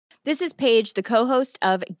This is Paige, the co-host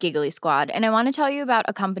of Giggly Squad, and I want to tell you about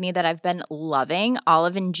a company that I've been loving,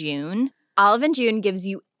 Olive & June. Olive & June gives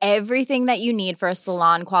you everything that you need for a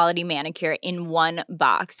salon-quality manicure in one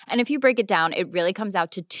box. And if you break it down, it really comes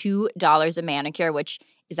out to $2 a manicure, which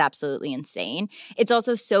is absolutely insane. It's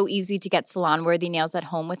also so easy to get salon-worthy nails at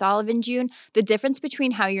home with Olive & June. The difference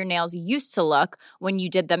between how your nails used to look when you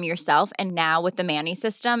did them yourself and now with the Mani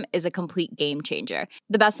system is a complete game changer.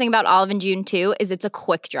 The best thing about Olive & June, too, is it's a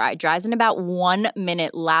quick dry. Dries in about 1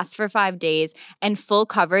 minute, lasts for 5 days, and full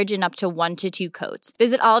coverage in up to 1 to 2 coats.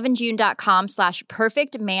 Visit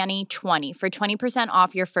oliveandjune.com/perfectmani20 for 20%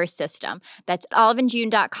 off your first system. That's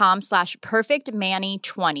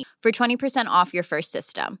oliveandjune.com/perfectmani20 for 20% off your first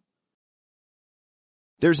system.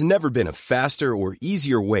 There's never been a faster or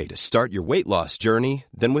easier way to start your weight loss journey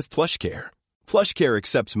than with PlushCare. PlushCare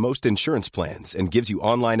accepts most insurance plans and gives you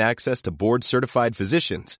online access to board-certified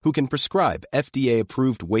physicians who can prescribe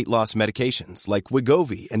FDA-approved weight loss medications like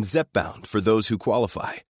Wegovy and Zepbound for those who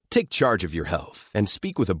qualify. Take charge of your health and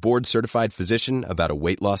speak with a board-certified physician about a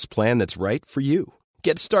weight loss plan that's right for you.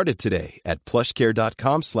 Get started today at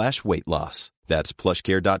plushcare.com/weight-loss. That's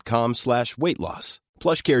plushcare.com/weight-loss.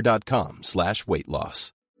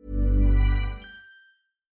 plushcare.com/weight-loss.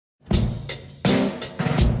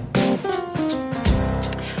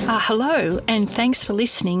 Hello, and thanks for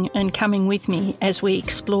listening and coming with me as we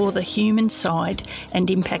explore the human side and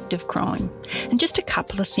impact of crime. And just a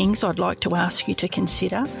couple of things I'd like to ask you to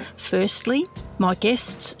consider. Firstly, my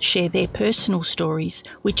guests share their personal stories,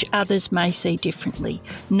 which others may see differently.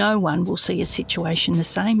 No one will see a situation the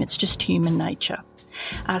same, it's just human nature.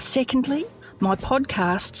 Secondly, my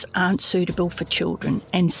podcasts aren't suitable for children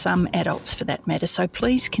and some adults for that matter, so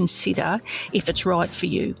please consider if it's right for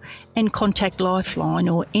you and contact Lifeline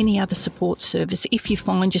or any other support service if you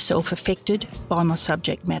find yourself affected by my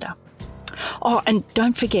subject matter. Oh, and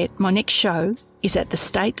don't forget, my next show is at the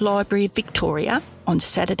State Library of Victoria on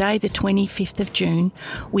Saturday the 25th of June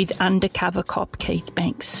with undercover cop Keith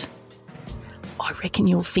Banks. I reckon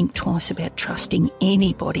you'll think twice about trusting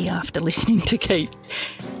anybody after listening to Keith.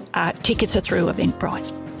 Tickets are through Eventbrite.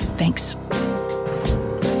 Thanks.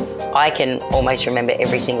 I can almost remember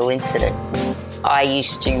every single incident. I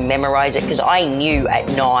used to memorise it because I knew at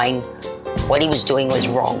 9 what he was doing was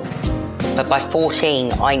wrong. But by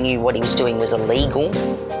 14, I knew what he was doing was illegal.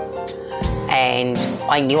 And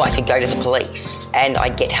I knew I could go to the police and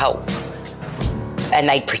I'd get help. And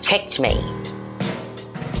they'd protect me.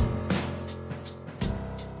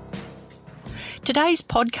 Today's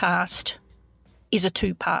podcast is a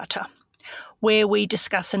two-parter where we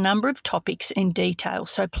discuss a number of topics in detail,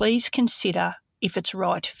 so please consider if it's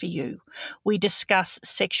right for you. We discuss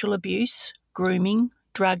sexual abuse, grooming,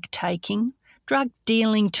 drug taking, drug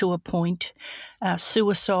dealing to a point,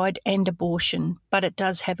 suicide and abortion, but it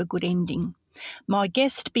does have a good ending. My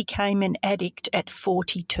guest became an addict at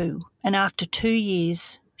 42, and after 2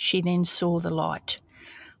 years, she then saw the light.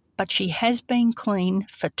 But she has been clean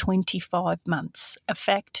for 25 months, a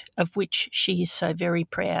fact of which she is so very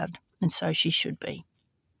proud, and so she should be.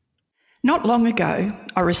 Not long ago,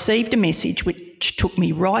 I received a message which took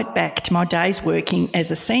me right back to my days working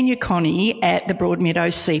as a senior connie at the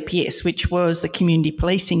Broadmeadows CPS, which was the Community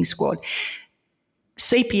Policing Squad.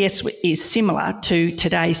 CPS is similar to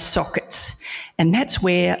today's Sockets, and that's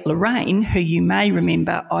where Lorraine, who you may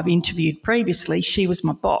remember I've interviewed previously, she was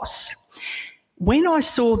my boss. When I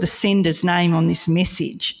saw the sender's name on this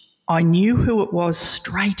message, I knew who it was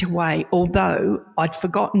straight away, although I'd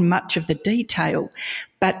forgotten much of the detail.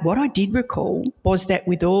 But what I did recall was that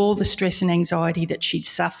with all the stress and anxiety that she'd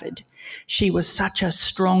suffered, she was such a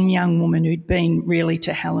strong young woman who'd been really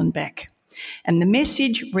to hell and back. And the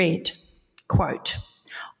message read, quote,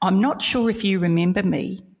 "I'm not sure if you remember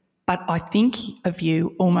me, but I think of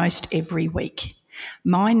you almost every week.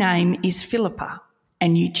 My name is Philippa,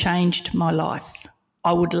 and you changed my life.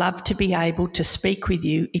 I would love to be able to speak with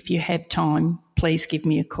you if you have time. Please give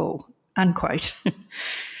me a call," unquote.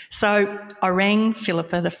 So I rang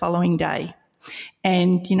Philippa the following day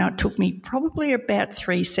and, it took me probably about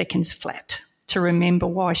 3 seconds flat to remember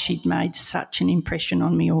why she'd made such an impression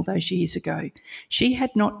on me all those years ago. She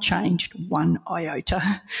had not changed one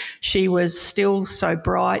iota. She was still so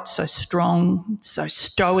bright, so strong, so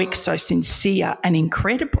stoic, so sincere, and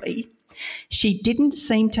incredibly, she didn't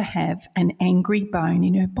seem to have an angry bone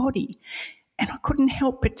in her body. And I couldn't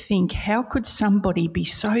help but think, how could somebody be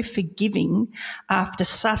so forgiving after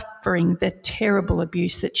suffering the terrible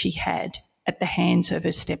abuse that she had at the hands of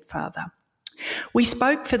her stepfather? We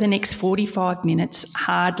spoke for the next 45 minutes,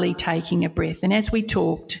 hardly taking a breath. And as we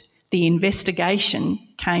talked, the investigation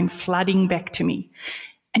came flooding back to me.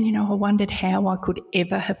 And, I wondered how I could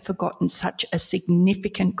ever have forgotten such a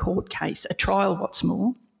significant court case, a trial, what's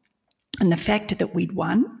more. And the fact that we'd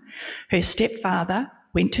won, her stepfather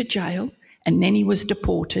went to jail and then he was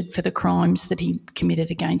deported for the crimes that he committed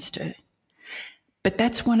against her. But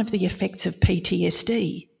that's one of the effects of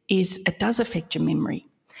PTSD, is it does affect your memory.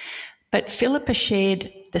 But Philippa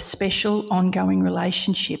shared the special ongoing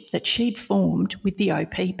relationship that she'd formed with the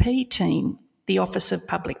OPP team, the Office of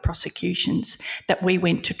Public Prosecutions, that we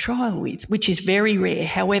went to trial with, which is very rare.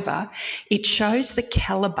 However, it shows the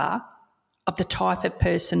calibre of the type of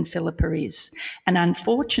person Philippa is. And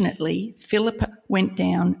unfortunately, Philippa went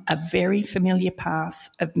down a very familiar path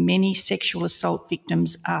of many sexual assault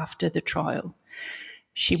victims after the trial.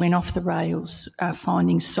 She went off the rails,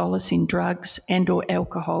 finding solace in drugs and or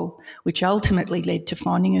alcohol, which ultimately led to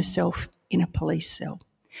finding herself in a police cell.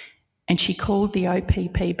 And she called the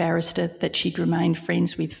OPP barrister that she'd remained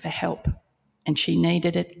friends with for help, and she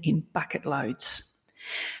needed it in bucket loads.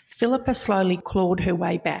 Philippa slowly clawed her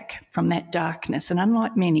way back from that darkness, and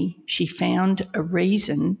unlike many, she found a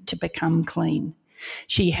reason to become clean.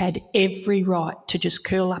 She had every right to just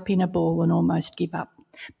curl up in a ball and almost give up.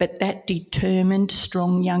 But that determined,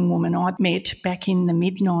 strong young woman I met back in the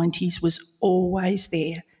mid-90s was always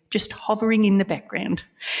there, just hovering in the background.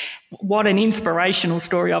 What an inspirational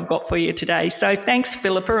story I've got for you today. So thanks,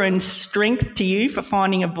 Philippa, and strength to you for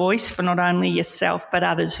finding a voice for not only yourself but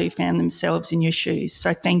others who found themselves in your shoes.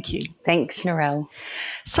 So thank you. Thanks, Narelle.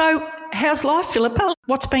 So how's life, Philippa?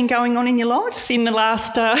 What's been going on in your life in the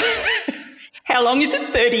last... how long is it?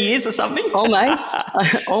 30 years or something? Almost.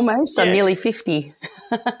 Yeah. I'm nearly 50.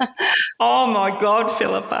 Oh, my God,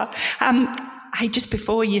 Philippa. Hey, just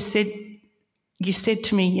before you said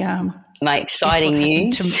to me... my exciting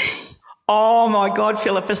news. Oh, my God,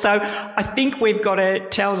 Philippa. So I think we've got to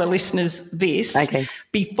tell the listeners this. Okay.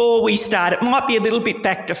 Before we start. It might be a little bit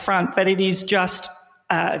back to front, but it is just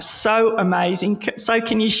so amazing. So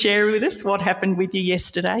can you share with us what happened with you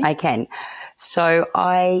yesterday? I can. So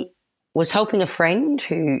I was helping a friend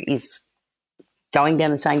who is going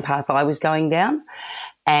down the same path I was going down,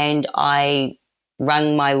 and I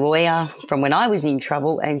rang my lawyer from when I was in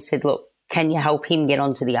trouble and said, look, can you help him get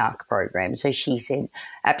onto the ARC program? So she said,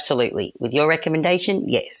 absolutely. With your recommendation,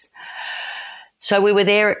 yes. So we were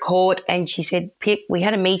there at court and she said, Pip, we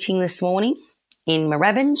had a meeting this morning in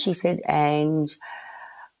Moorabbin, she said, and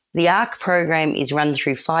the ARC program is run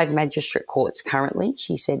through 5 magistrate courts currently,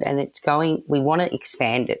 she said, and we want to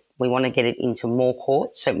expand it. We want to get it into more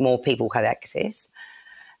courts so more people have access.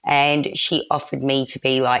 And she offered me to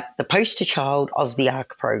be like the poster child of the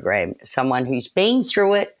ARC program, someone who's been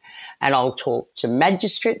through it, and I'll talk to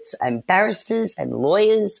magistrates and barristers and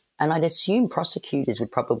lawyers, and I'd assume prosecutors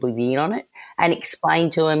would probably be in on it, and explain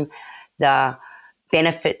to them the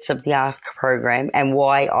benefits of the ARC program and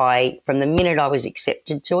why from the minute I was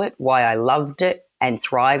accepted to it, why I loved it and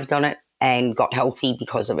thrived on it and got healthy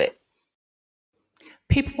because of it.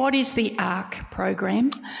 Pip, what is the ARC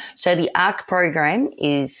program? So the ARC program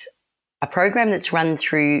is a program that's run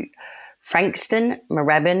through Frankston,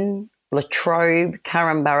 Moorabbin, Latrobe,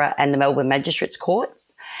 Carramborough and the Melbourne Magistrates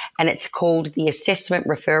Courts, and it's called the Assessment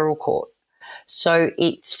Referral Court. So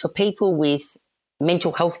it's for people with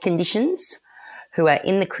mental health conditions who are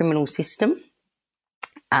in the criminal system,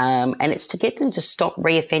 and it's to get them to stop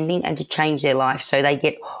reoffending and to change their life so they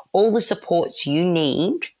get all the supports you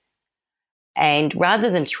need. And rather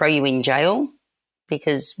than throw you in jail,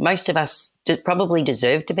 because most of us probably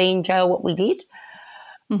deserve to be in jail what we did,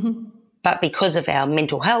 but because of our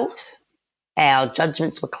mental health, our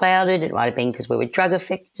judgments were clouded. It might have been because we were drug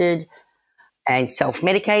affected and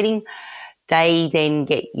self-medicating. They then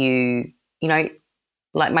get you,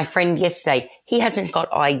 like my friend yesterday, he hasn't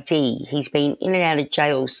got ID. He's been in and out of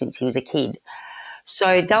jail since he was a kid.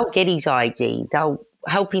 So they'll get his ID. They'll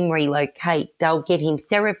help him relocate. They'll get him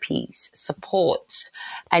therapies, supports,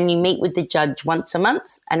 and you meet with the judge once a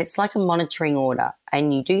month, and it's like a monitoring order,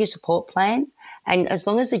 and you do your support plan. And as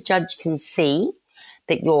long as the judge can see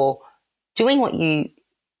that you're doing what you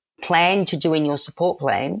plan to do in your support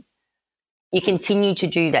plan, you continue to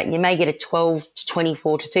do that. You may get a 12 to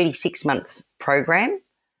 24 to 36 month program,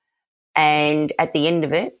 and at the end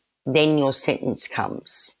of it, then your sentence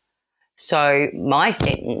comes. So my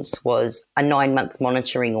sentence was a 9-month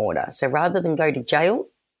monitoring order. So rather than go to jail,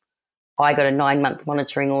 I got a 9-month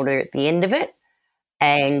monitoring order at the end of it.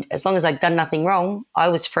 And as long as I'd done nothing wrong, I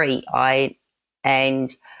was free.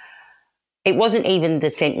 And it wasn't even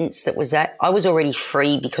the sentence that was that. I was already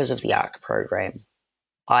free because of the ARC program.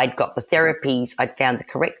 I'd got the therapies. I'd found the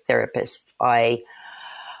correct therapist. I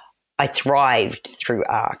thrived through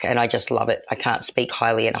ARC, and I just love it. I can't speak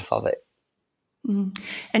highly enough of it.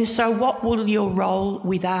 And so what will your role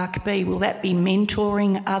with ARC be? Will that be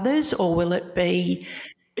mentoring others, or will it be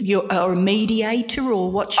or a mediator,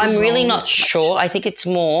 or what's your I'm really role not as such? sure. I think it's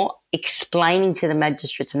more explaining to the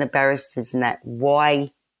magistrates and the barristers and that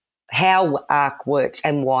how ARC works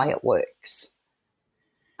and why it works.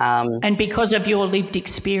 And because of your lived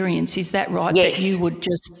experience, is that right? Yes. That you would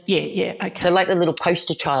just, okay. So like the little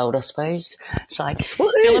poster child, I suppose. It's like,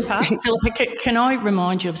 Philippa, can I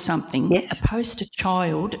remind you of something? Yes. A poster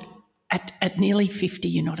child, at nearly 50,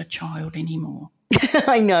 you're not a child anymore.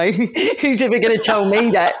 I know. Who's ever going to tell me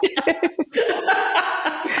that?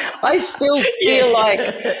 I still feel like,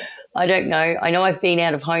 I don't know. I know I've been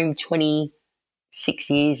out of home 26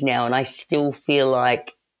 years now, and I still feel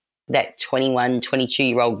like that 21,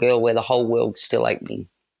 22-year-old girl where the whole world's still opening.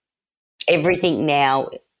 Everything now,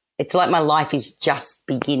 it's like my life is just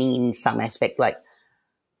beginning in some aspect. Like,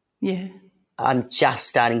 I'm just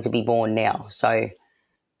starting to be born now. So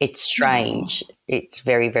it's strange. It's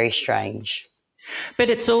very, very strange. But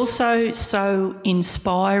it's also so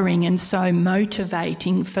inspiring and so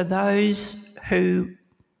motivating for those who,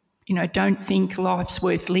 don't think life's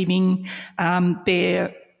worth living.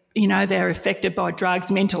 They're affected by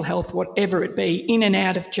drugs, mental health, whatever it be, in and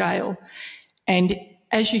out of jail. And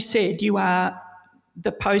as you said, you are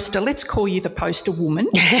the poster, let's call you the poster woman.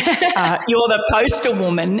 You're the poster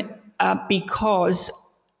woman because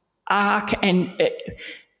ARC and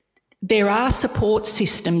there are support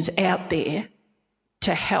systems out there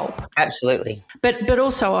to help. Absolutely. But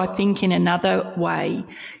also I think in another way,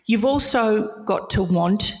 you've also got to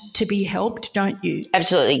want to be helped, don't you?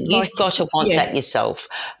 Absolutely. You've got to want that yourself.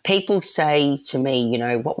 People say to me,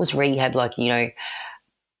 what was rehab like?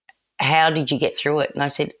 How did you get through it? And I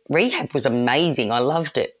said, rehab was amazing. I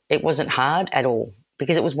loved it. It wasn't hard at all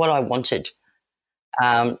because it was what I wanted.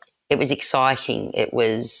 It was exciting. It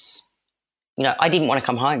was, I didn't want to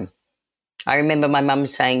come home. I remember my mum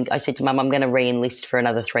saying, I said to Mum, I'm going to re-enlist for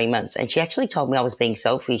another 3 months. And she actually told me I was being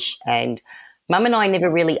selfish. And Mum and I never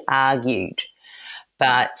really argued.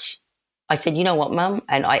 But I said, you know what, Mum?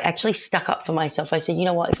 And I actually stuck up for myself. I said, you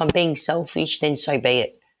know what, if I'm being selfish, then so be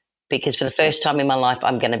it. Because for the first time in my life,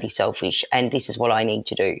 I'm going to be selfish. And this is what I need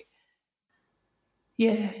to do.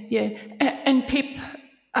 Yeah. And Pip,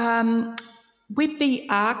 with the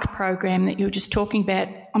ARC program that you were just talking about,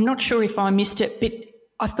 I'm not sure if I missed it, but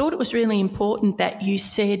I thought it was really important that you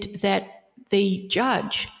said that the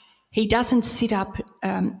judge, he doesn't sit up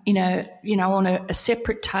on a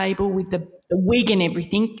separate table with the wig and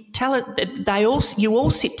everything. Tell it that you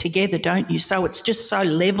all sit together, don't you? So it's just so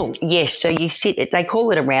level. Yes, so you sit, they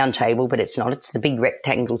call it a round table, but it's not. It's the big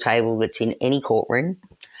rectangle table that's in any courtroom.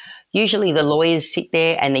 Usually the lawyers sit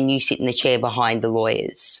there and then you sit in the chair behind the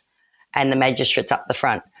lawyers and the magistrate's up the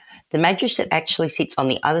front. The magistrate actually sits on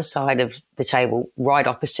the other side of the table right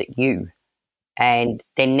opposite you. And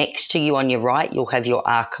then next to you on your right, you'll have your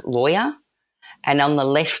ARC lawyer. And on the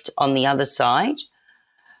left, on the other side,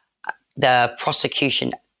 the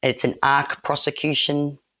prosecution, it's an ARC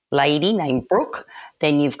prosecution lady named Brooke.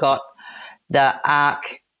 Then you've got the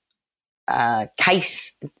ARC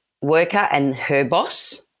case worker and her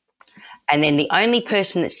boss. And then the only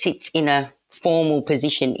person that sits in a formal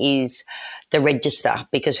position is the register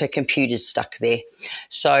because her computer's stuck there.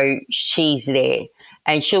 So she's there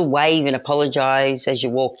and she'll wave and apologise as you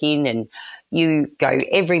walk in, and you go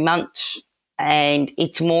every month, and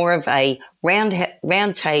it's more of a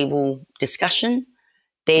round table discussion.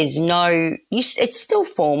 There's it's still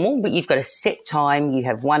formal, but you've got a set time. You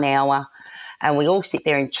have 1 hour and we all sit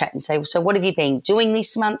there and chat and say, well, so what have you been doing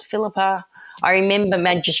this month, Philippa? I remember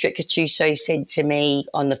Magistrate Catuso said to me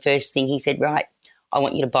on the first thing, he said, right, I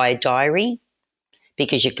want you to buy a diary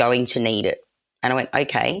because you're going to need it. And I went,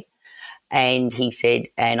 okay. And he said,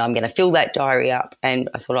 and I'm going to fill that diary up. And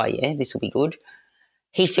I thought, oh, yeah, this will be good.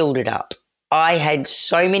 He filled it up. I had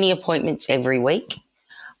so many appointments every week.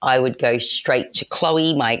 I would go straight to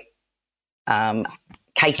Chloe, my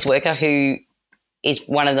caseworker, who is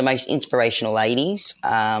one of the most inspirational ladies.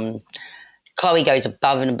 Chloe goes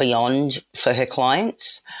above and beyond for her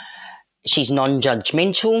clients. She's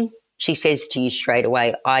non-judgmental. She says to you straight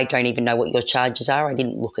away, I don't even know what your charges are. I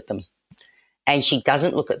didn't look at them. And she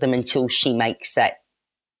doesn't look at them until she makes that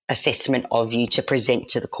assessment of you to present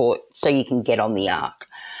to the court so you can get on the ARC.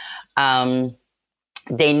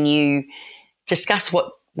 Then you discuss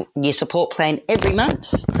what your support plan every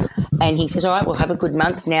month. And he says, all right, we'll have a good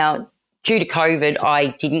month. Now, due to COVID, I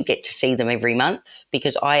didn't get to see them every month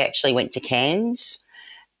because I actually went to Cairns,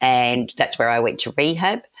 and that's where I went to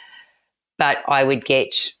rehab. But I would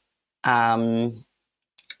get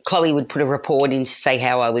Chloe would put a report in to say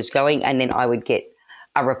how I was going, and then I would get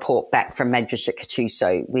a report back from Magistrate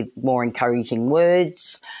Catuso with more encouraging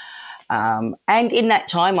words. And in that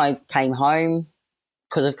time, I came home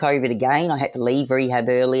because of COVID again. I had to leave rehab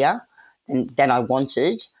earlier than I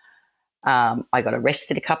wanted. I got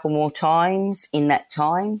arrested a couple more times in that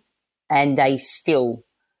time, and they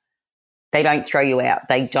don't throw you out.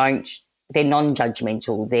 They're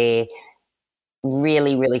non-judgmental. They're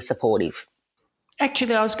really, really supportive.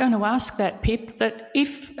 Actually, I was going to ask that, Pip, that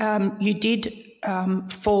if you did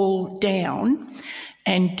fall down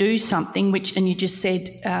and do something, and you just said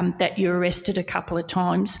that you're arrested a couple of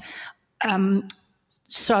times,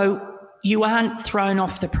 so you aren't thrown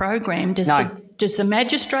off the program. Does the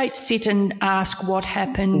magistrate sit and ask what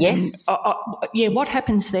happened? Yes. What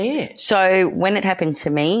happens there? So when it happened to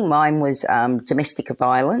me, mine was domestic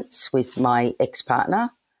violence with my ex-partner,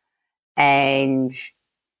 and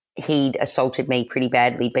he'd assaulted me pretty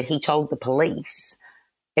badly, but he told the police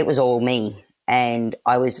it was all me. And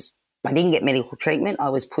I didn't get medical treatment. I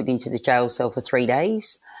was put into the jail cell for 3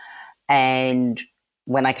 days. And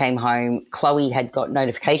when I came home, Chloe had got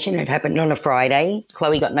notification. It happened on a Friday.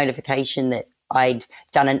 Chloe got notification that I'd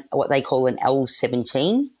done what they call an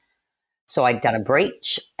L17. So I'd done a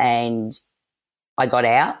breach, and I got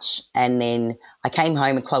out. And then I came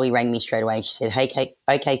home and Chloe rang me straight away. She said, "Hey,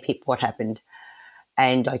 okay, Pip, what happened?"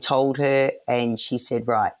 And I told her, and she said,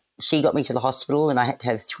 right. She got me to the hospital, and I had to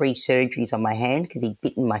have 3 surgeries on my hand because he'd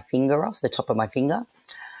bitten my finger off, the top of my finger.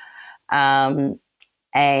 And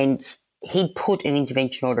he'd put an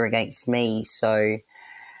intervention order against me. So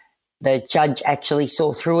the judge actually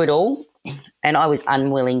saw through it all, and I was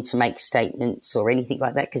unwilling to make statements or anything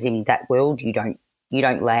like that because in that world you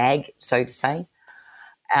don't lag, so to say.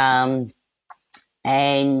 And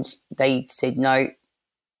they said no,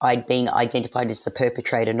 I'd been identified as the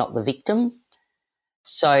perpetrator, not the victim.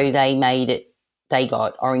 So they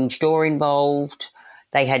got Orange Door involved.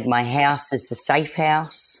 They had my house as the safe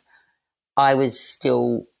house. I was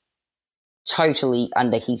still totally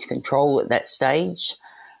under his control at that stage,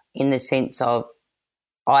 in the sense of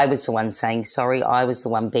I was the one saying sorry. I was the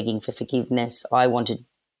one begging for forgiveness. I wanted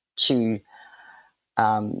to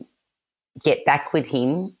get back with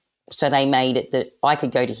him. So they made it that I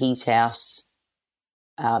could go to his house,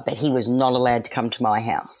 but he was not allowed to come to my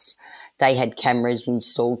house. They had cameras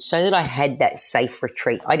installed so that I had that safe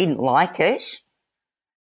retreat. I didn't like it.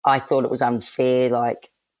 I thought it was unfair,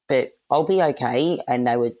 but I'll be okay. And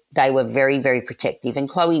they were very, very protective. And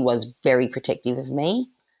Chloe was very protective of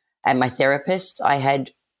me and my therapist. I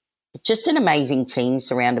had just an amazing team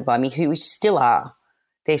surrounded by me who still are.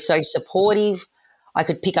 They're so supportive. I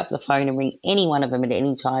could pick up the phone and ring any one of them at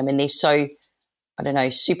any time. And they're so,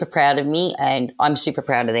 super proud of me, and I'm super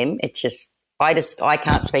proud of them. It's just, I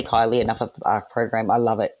can't speak highly enough of the ARC program. I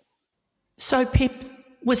love it. So, Pip,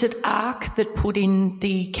 was it ARC that put in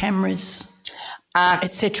the cameras,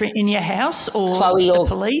 etc., in your house, or the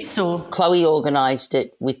police? Or Chloe organised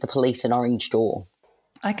it with the police and Orange Door.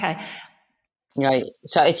 Okay.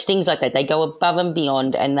 So it's things like that. They go above and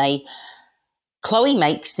beyond, and Chloe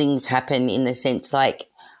makes things happen in the sense, I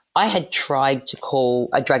had tried to call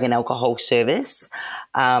a drug and alcohol service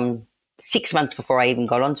 6 months before I even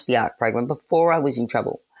got onto the ARC program, before I was in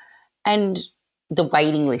trouble. And the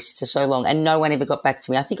waiting lists are so long, and no one ever got back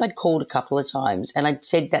to me. I think I'd called a couple of times, and I'd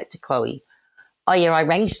said that to Chloe. "Oh, yeah, I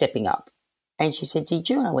rang Stepping Up." And she said, "Did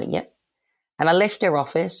you?" And I went, "Yep." And I left her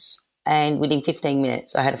office, and within 15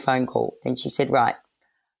 minutes I had a phone call. And she said, "Right,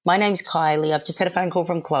 my name's Kylie. I've just had a phone call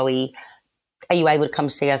from Chloe. Are you able to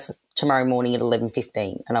come see us tomorrow morning at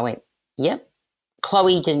 11:15? And I went, "Yep."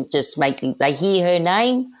 Chloe didn't just make things. They hear her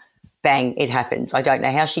name, bang, it happens. I don't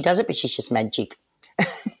know how she does it, but she's just magic.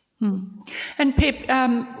 And Pip,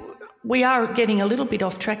 we are getting a little bit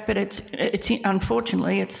off track, but it's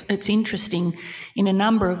unfortunately it's interesting in a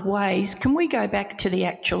number of ways. Can we go back to the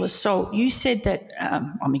actual assault? You said that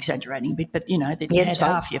I'm exaggerating a bit, but that you had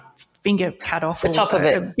half your finger cut off, the top of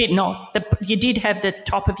it, bitten off. You did have the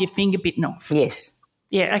top of your finger bitten off. Yes.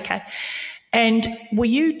 Yeah. Okay. And were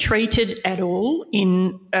you treated at all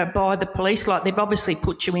by the police? Like, they've obviously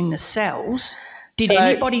put you in the cells. Did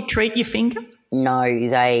anybody treat your finger? No,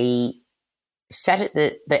 they sat at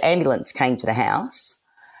the ambulance came to the house,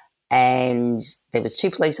 and there was 2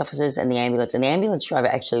 police officers and the ambulance driver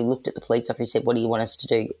actually looked at the police officer and said, "What do you want us to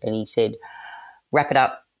do?" And he said, "Wrap it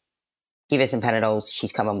up, give her some Panadols,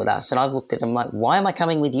 she's coming with us." And I looked at him like, "Why am I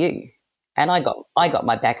coming with you?" And I got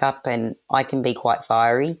my back up, and I can be quite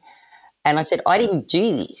fiery. And I said, "I didn't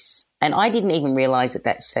do this." And I didn't even realise at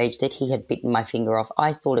that stage that he had bitten my finger off.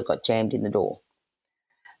 I thought it got jammed in the door.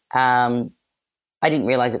 I didn't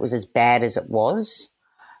realise it was as bad as it was.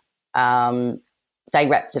 they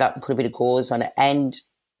wrapped it up and put a bit of gauze on it, and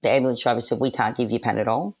the ambulance driver said, we can't give you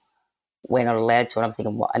Panadol. We're not allowed to. And I'm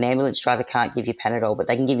thinking, what? An ambulance driver can't give you Panadol, but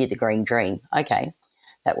they can give you the Green Dream. Okay,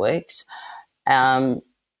 that works.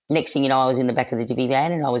 Next thing you know, I was in the back of the divvy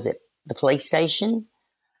van and I was at the police station.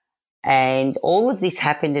 And all of this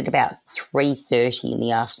happened at about 3:30 in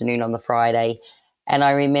the afternoon on the Friday. And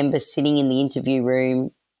I remember sitting in the interview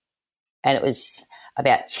room, and it was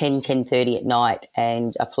about 10:30 at night,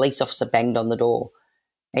 and a police officer banged on the door.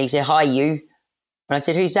 And he said, hi, you. And I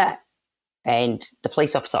said, who's that? And the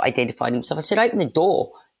police officer identified himself. I said, open the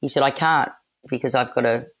door. He said, I can't because I've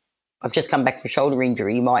just come back from shoulder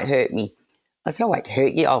injury. You might hurt me. I said, I won't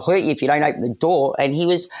hurt you. I'll hurt you if you don't open the door. And he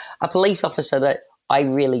was a police officer that I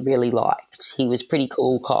really, really liked. He was a pretty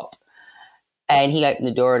cool cop. And he opened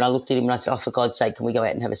the door and I looked at him and I said, oh, for God's sake, can we go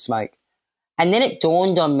out and have a smoke? And then it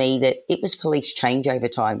dawned on me that it was police changeover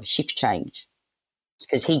time, shift change,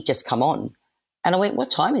 because he'd just come on. And I went, what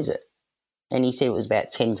time is it? And he said it was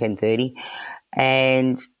about 10:30.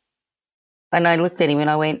 And I looked at him and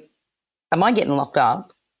I went, am I getting locked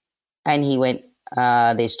up? And he went,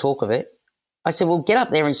 there's talk of it. I said, well, get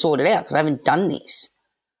up there and sort it out because I haven't done this.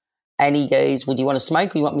 And he goes, well, do you want to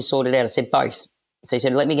smoke or do you want me to sort it out? I said, both. So he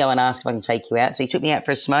said, let me go and ask if I can take you out. So he took me out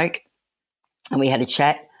for a smoke and we had a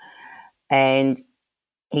chat. And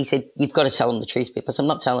he said, you've got to tell them the truth, Pip. I said, I'm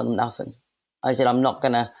not telling them nothing. I said, I'm not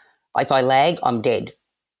going to, if I lag, I'm dead.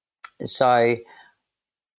 So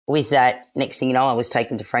with that, next thing you know, I was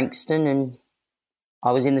taken to Frankston and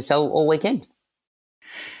I was in the cell all weekend.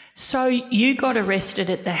 So you got arrested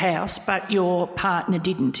at the house, but your partner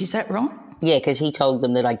didn't. Is that right? Yeah, because he told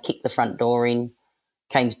them that I'd kicked the front door in,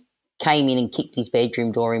 came in and kicked his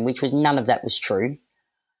bedroom door in, which was none of that was true.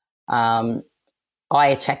 I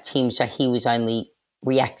attacked him, so he was only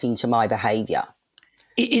reacting to my behaviour.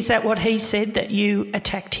 Is that what he said, that you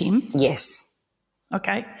attacked him? Yes.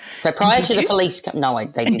 Okay. So prior to the police, no,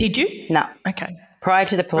 they didn't. Did you? No. Okay. Prior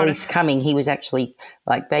to the police coming, he was actually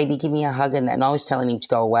like, baby, give me a hug, and I was telling him to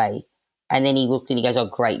go away. And then he looked and he goes, oh,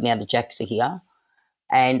 great, now the Jacks are here.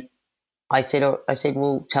 And I said,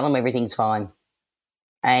 well, tell him everything's fine.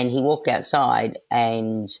 And he walked outside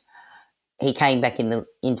and he came back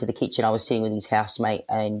into the kitchen. I was sitting with his housemate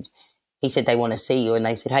and he said, they want to see you. And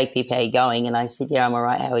they said, hey, Pip, how you going? And I said, yeah, I'm all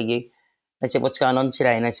right. How are you? They said, what's going on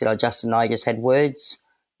today? And I said, oh, Justin and I just had words.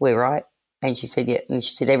 We're right. And she said, yeah. And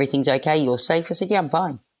she said, everything's okay? You're safe? I said, yeah, I'm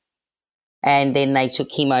fine. And then they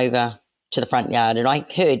took him over to the front yard and I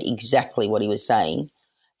heard exactly what he was saying.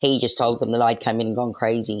 He just told them that I'd come in and gone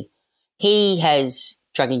crazy. He has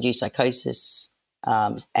drug-induced psychosis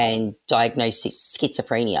and diagnosed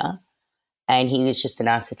schizophrenia, and he was just a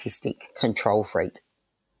narcissistic control freak.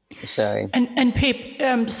 So and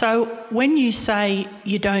Pip, so when you say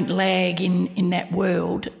you don't lag in that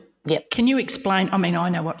world, yep. Can you explain? I mean, I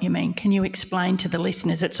know what you mean. Can you explain to the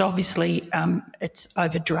listeners? It's obviously it's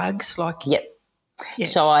over drugs, like yep. Yeah.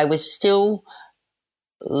 So I was still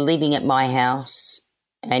living at my house,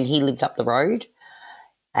 and he lived up the road,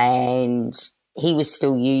 and he was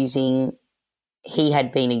still using. He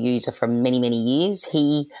had been a user for many, many years.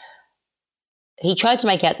 He tried to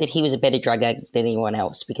make out that he was a better drug addict than anyone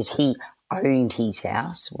else because he owned his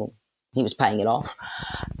house. Well, he was paying it off.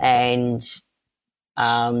 And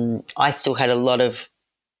I still had a lot of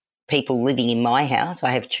people living in my house. I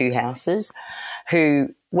have 2 houses who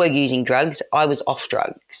were using drugs. I was off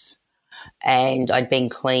drugs. And I'd been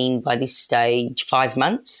clean by this stage 5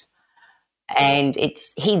 months. And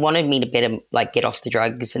he wanted me to better, like, get off the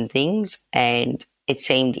drugs and things. And it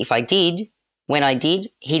seemed if I did, when I did,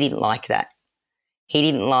 he didn't like that. He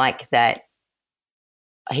didn't like that.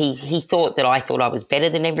 He thought that I thought I was better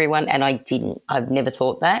than everyone, and I didn't. I've never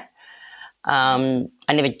thought that. I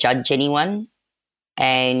never judge anyone.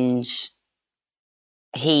 And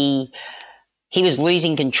he was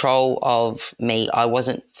losing control of me. I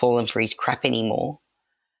wasn't falling for his crap anymore.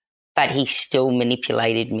 But he still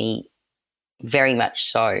manipulated me very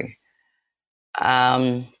much so.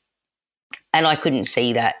 And I couldn't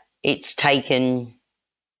see that. It's taken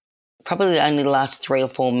probably only the last 3 or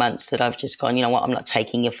 4 months that I've just gone, you know what, I'm not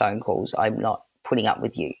taking your phone calls. I'm not putting up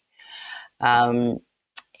with you.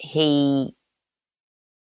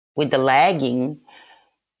 With the lagging,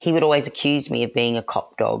 he would always accuse me of being a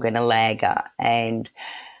cop dog and a lagger and,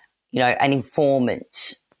 you know, an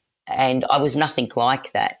informant. And I was nothing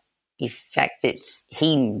like that. In fact, it's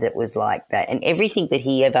him that was like that. And everything that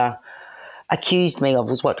he ever accused me of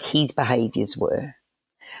was what his behaviours were.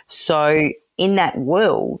 So in that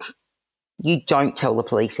world, you don't tell the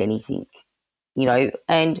police anything, you know,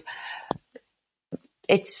 and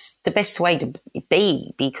it's the best way to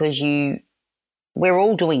be because we're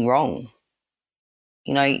all doing wrong.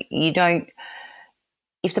 You know, you don't.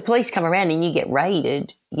 If the police come around and you get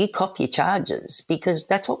raided, you cop your charges because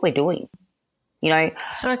that's what we're doing. You know.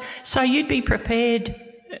 So you'd be prepared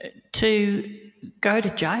to go to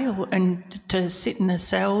jail and to sit in the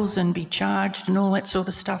cells and be charged and all that sort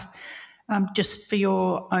of stuff, just for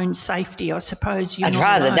your own safety, I suppose. I'd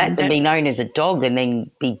rather that than be known as a dog and then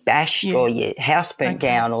be bashed or your house burnt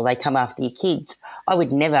down or they come after your kids. I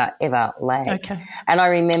would never, ever lag. Okay. And I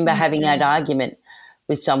remember having that argument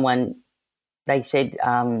with someone. They said,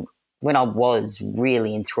 when I was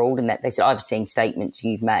really enthralled in that, they said, I've seen statements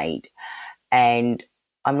you've made. And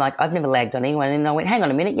I'm like, I've never lagged on anyone. And I went, hang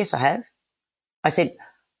on a minute, yes, I have. I said,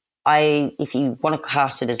 if you want to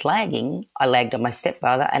cast it as lagging, I lagged on my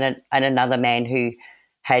stepfather and another man who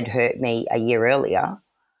had hurt me a year earlier,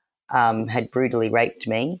 had brutally raped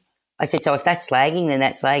me. I said, so if that's lagging, then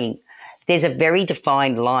that's lagging. There's a very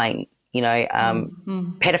defined line, you know,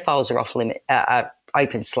 pedophiles are off limit,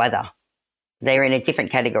 open slather. They're in a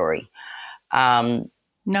different category. No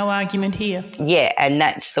argument here. Yeah, and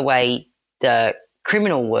that's the way the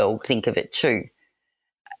criminal world think of it too.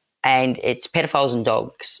 And it's pedophiles and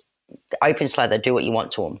dogs. Open slather, do what you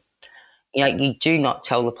want to them. You know, you do not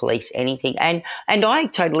tell the police anything. And I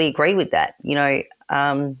totally agree with that. You know,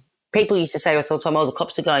 people used to say to us all the time, oh, the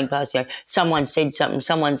cops are going past, you know, someone said something,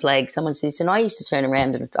 someone's lagged, someone's this. And I used to turn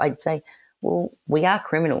around and I'd say, well, we are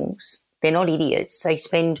criminals. They're not idiots. They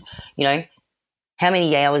spend, you know, how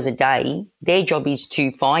many hours a day? Their job is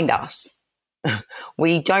to find us.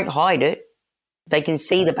 We don't hide it. They can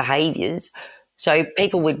see the behaviours. So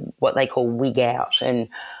people would what they call wig out, and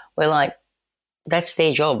we're like, that's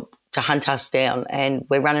their job, to hunt us down, and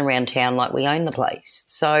we're running around town like we own the place.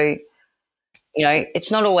 So, you know, it's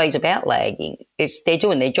not always about lagging. They're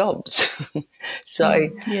doing their jobs. So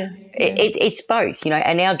it's both, you know,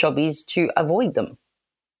 and our job is to avoid them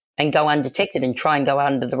and go undetected and try and go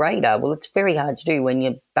under the radar. Well, it's very hard to do when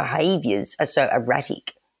your behaviours are so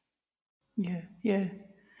erratic. Yeah.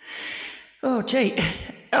 Oh, gee.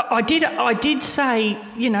 I did say,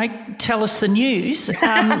 you know, tell us the news.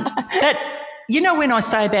 That, you know, when I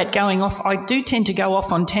say about going off, I do tend to go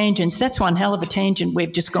off on tangents. That's one hell of a tangent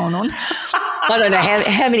we've just gone on. I don't know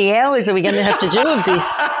how many hours are we going to have to do of this?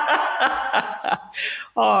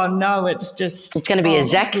 Oh, no, it's going to be a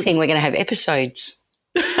Zach thing. We're going to have episodes.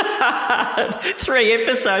 3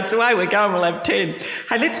 episodes. The way we're going, we'll have 10.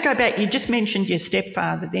 Hey, let's go back. You just mentioned your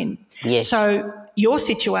stepfather then. Yes. So your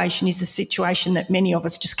situation is a situation that many of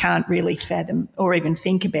us just can't really fathom or even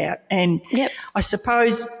think about. And I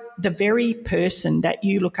suppose the very person that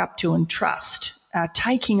you look up to and trust,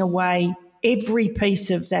 taking away every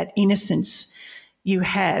piece of that innocence you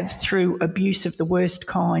have through abuse of the worst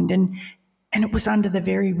kind. And it was under the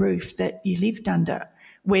very roof that you lived under,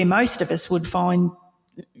 where most of us would find,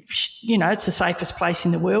 you know, it's the safest place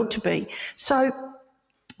in the world to be. So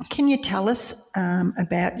can you tell us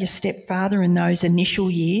about your stepfather in those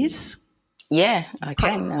initial years? Yeah, I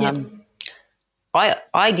can.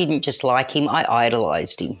 I didn't just like him, I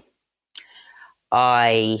idolised him.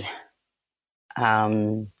 I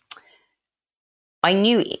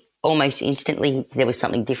knew almost instantly there was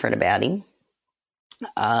something different about him.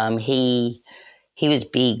 He was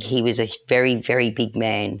big. He was a very, very big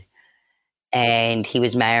man. And he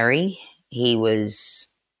was Maori. He was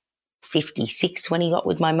 56 when he got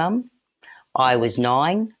with my mum. I was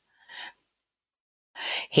 9.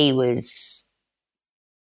 He was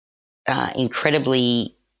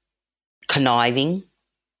incredibly conniving,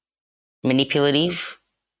 manipulative,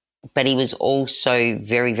 but he was also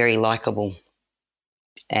very, very likeable.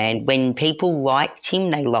 And when people liked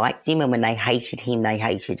him, they liked him, and when they hated him, they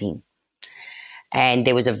hated him. And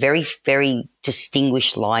there was a very, very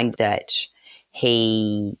distinguished line that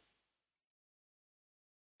you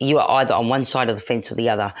were either on one side of the fence or the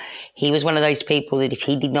other. He was one of those people that if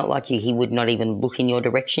he did not like you, he would not even look in your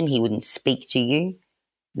direction. He wouldn't speak to you.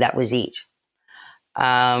 That was it.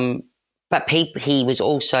 But he was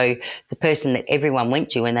also the person that everyone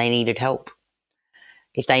went to when they needed help.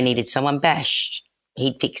 If they needed someone bashed,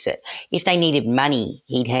 he'd fix it. If they needed money,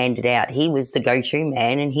 he'd hand it out. He was the go-to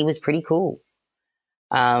man, and he was pretty cool.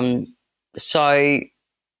 So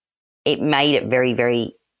it made it very,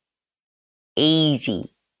 very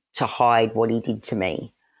easy to hide what he did to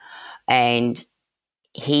me. And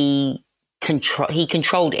he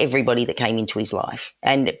controlled everybody that came into his life,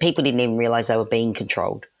 and people didn't even realise they were being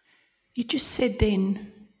controlled. You just said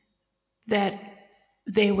then that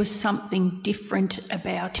there was something different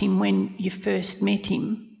about him when you first met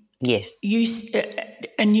him. Yes.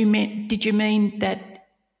 Did you mean that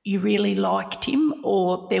you really liked him,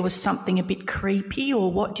 or there was something a bit creepy,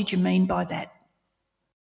 or what did you mean by that?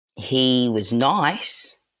 he was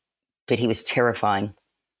nice, but he was terrifying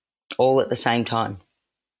all at the same time.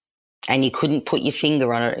 And you couldn't put your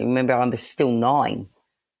finger on it. Remember, I was still 9.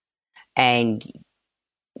 And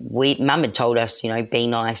Mum had told us, be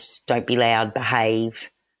nice, don't be loud, behave.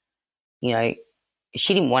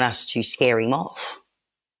 She didn't want us to scare him off.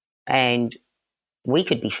 And we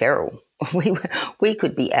could be feral. We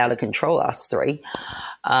could be out of control, us 3.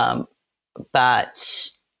 But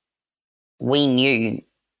we knew,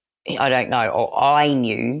 I don't know, or I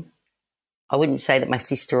knew, I wouldn't say that my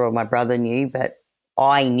sister or my brother knew, but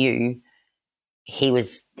I knew he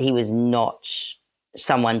was not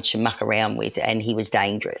someone to muck around with, and he was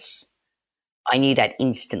dangerous. I knew that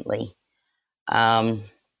instantly. And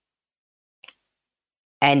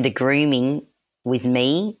the grooming with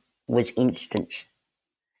me was instant.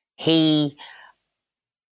 You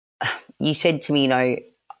said to me,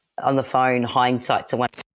 on the phone, hindsight's a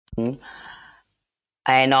wonderful thing.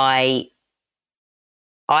 And I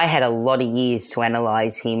had a lot of years to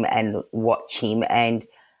analyse him and watch him, and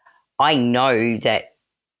I know that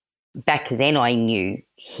back then I knew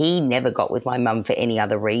he never got with my mum for any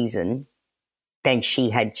other reason than she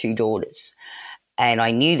had 2 daughters. And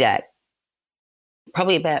I knew that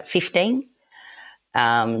probably about 15.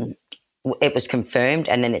 It was confirmed,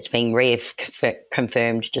 and then it's been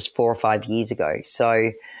confirmed just 4 or 5 years ago.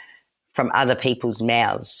 So from other people's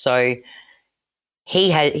mouths. So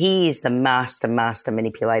he is the master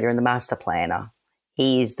manipulator and the master planner.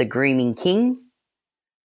 He is the grooming king,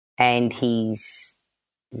 and he's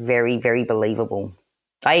very, very believable.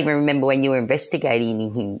 I even remember when you were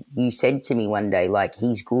investigating him, you said to me one day,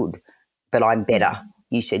 he's good, but I'm better,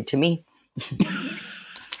 you said to me.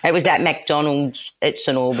 It was at McDonald's at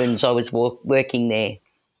St Albans. I was working there.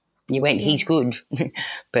 You went, he's good,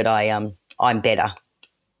 but I'm better.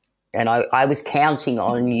 And I was counting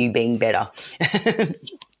on you being better.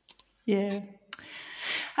 Yeah.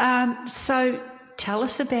 So tell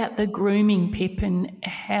us about the grooming, Pip, and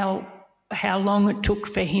how long it took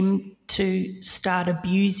for him to start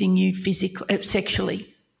abusing you physically, sexually.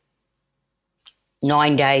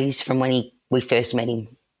 9 days from when we first met him.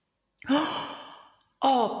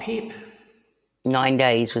 Oh, Pip. 9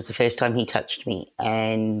 days was the first time he touched me,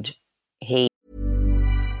 and he...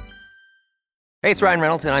 Hey, it's Ryan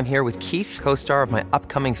Reynolds, and I'm here with Keith, co-star of my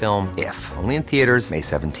upcoming film, If, only in theaters May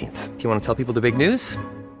 17th. Do you want to tell people the big news?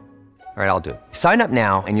 All right, I'll do it. Sign up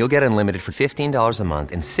now and you'll get unlimited for $15 a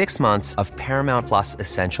month and 6 months of Paramount Plus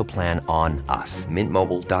Essential Plan on us.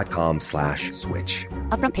 MintMobile.com/switch.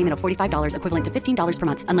 Upfront payment of $45 equivalent to $15 per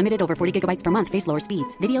month. Unlimited over 40 gigabytes per month. Face lower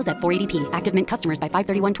speeds. Videos at 480p. Active Mint customers by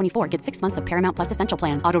 531.24 get 6 months of Paramount Plus Essential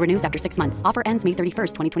Plan. Auto renews after 6 months. Offer ends May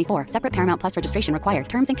 31st, 2024. Separate Paramount Plus registration required.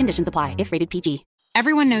 Terms and conditions apply if rated PG.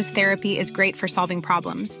 Everyone knows therapy is great for solving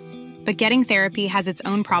problems. But getting therapy has its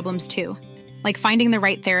own problems too. Like finding the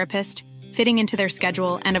right therapist, fitting into their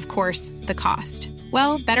schedule, and of course, the cost.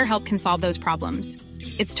 Well, BetterHelp can solve those problems.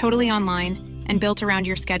 It's totally online and built around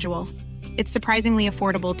your schedule. It's surprisingly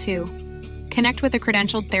affordable too. Connect with a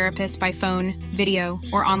credentialed therapist by phone, video,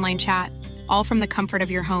 or online chat, all from the comfort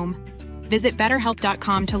of your home. Visit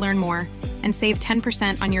BetterHelp.com to learn more and save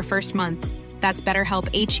 10% on your first month. That's BetterHelp,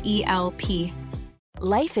 H-E-L-P.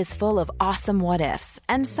 Life is full of awesome what-ifs,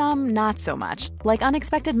 and some not so much, like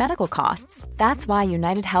unexpected medical costs. That's why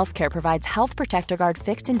United Healthcare provides Health Protector Guard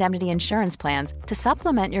fixed indemnity insurance plans to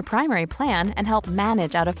supplement your primary plan and help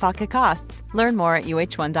manage out-of-pocket costs. Learn more at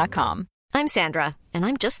UH1.com. I'm Sandra, and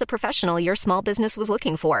I'm just the professional your small business was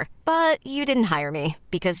looking for. But you didn't hire me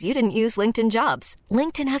because you didn't use LinkedIn Jobs.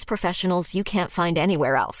 LinkedIn has professionals you can't find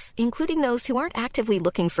anywhere else, including those who aren't actively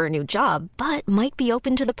looking for a new job, but might be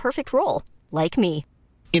open to the perfect role, like me.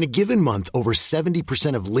 In a given month, over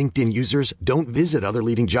 70% of LinkedIn users don't visit other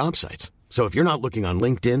leading job sites. So if you're not looking on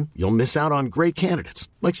LinkedIn, you'll miss out on great candidates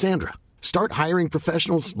like Sandra. Start hiring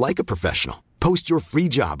professionals like a professional. Post your free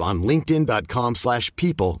job on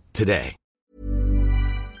linkedin.com/people today.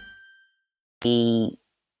 He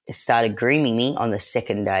started grooming me on the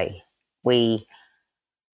second day. We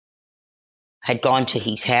had gone to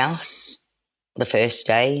his house the first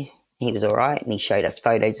day. He was all right, and he showed us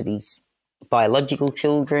photos of his biological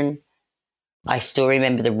children. I still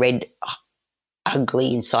remember the red,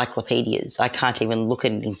 ugly encyclopedias. I can't even look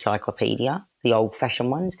at an encyclopedia, the old-fashioned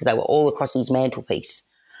ones, because they were all across his mantelpiece.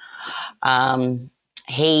 On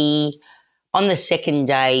the second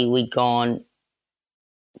day, he'd gone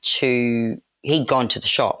to the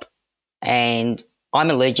shop, and I'm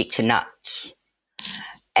allergic to nuts.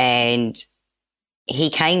 And he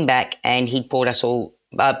came back and he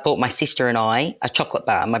bought my sister and I a chocolate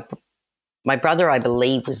bar. My brother, I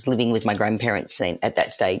believe, was living with my grandparents then at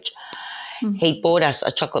that stage. He bought us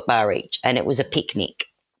a chocolate bar each, and it was a picnic.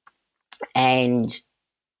 And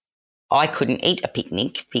I couldn't eat a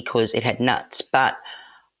picnic because it had nuts, but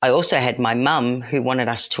I also had my mum who wanted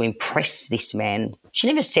us to impress this man. She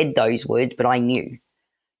never said those words, but I knew,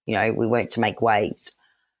 we weren't to make waves.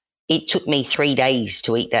 It took me 3 days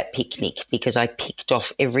to eat that picnic because I picked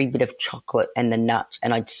off every bit of chocolate and the nuts,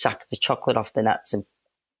 and I'd suck the chocolate off the nuts and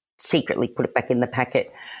secretly put it back in the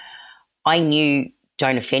packet. I knew,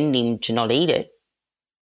 don't offend him, to not eat it,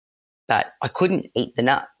 but I couldn't eat the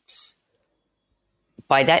nuts.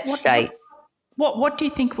 By that stage... What do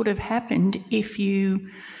you think would have happened if you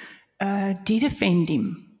did offend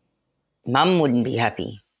him? Mum wouldn't be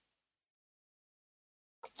happy.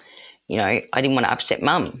 I didn't want to upset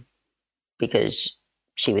Mum because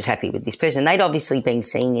she was happy with this person. They'd obviously been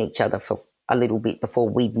seeing each other for a little bit before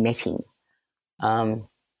we'd met him. So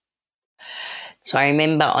I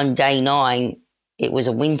remember on day 9, it was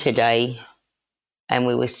a winter day, and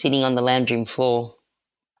we were sitting on the lounge room floor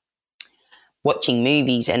watching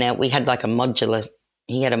movies, and we had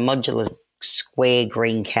he had a modular square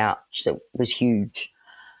green couch that was huge.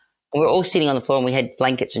 And we were all sitting on the floor, and we had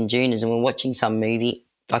blankets and Junas, and we were watching some movie.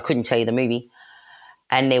 I couldn't tell you the movie.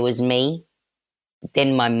 And there was me,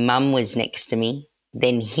 then my mum was next to me,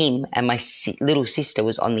 then him, and my little sister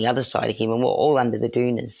was on the other side of him, and we were all under the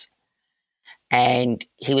doonas. And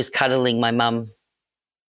he was cuddling my mum,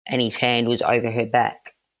 and his hand was over her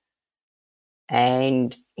back.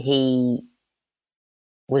 And he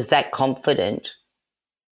was that confident,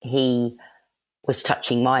 he was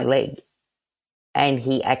touching my leg, and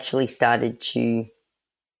he actually started to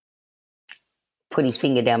put his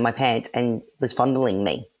finger down my pants and was fondling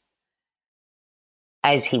me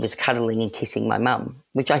as he was cuddling and kissing my mum,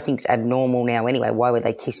 which I think's abnormal now anyway. Why were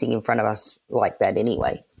they kissing in front of us like that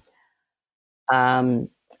anyway? And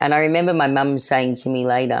I remember my mum saying to me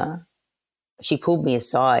later, she pulled me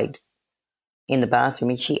aside in the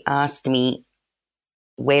bathroom and she asked me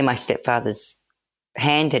where my stepfather's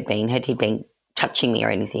hand had been. Had he been touching me or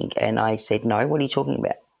anything? And I said, no, what are you talking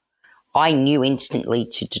about? I knew instantly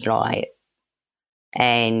to deny it.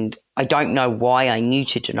 And I don't know why I knew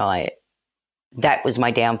to deny it. That was my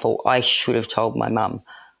downfall. I should have told my mum.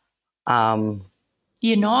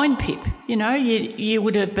 You're 9, Pip. You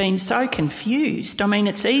would have been so confused. I mean,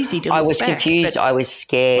 it's easy to look I was back, confused. I was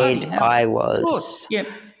scared. I was. Of course, yep.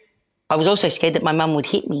 I was also scared that my mum would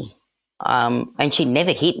hit me. And she'd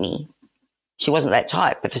never hit me. She wasn't that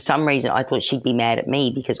type. But for some reason, I thought she'd be mad at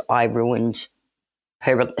me because I ruined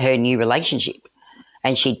her new relationship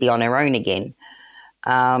and she'd be on her own again.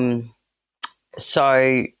 And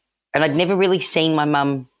I'd never really seen my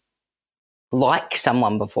mum like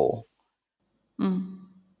someone before.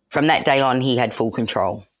 From that day on, he had full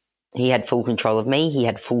control. He had full control of me. He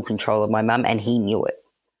had full control of my mum, and he knew it.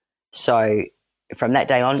 So from that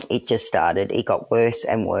day on, it just started. It got worse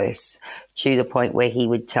and worse to the point where he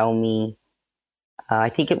would tell me, I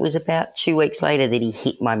think it was about 2 weeks later, that he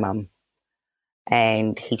hit my mum.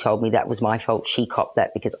 And he told me that was my fault. She copped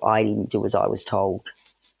that because I didn't do as I was told.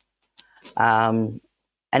 And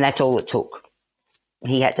that's all it took.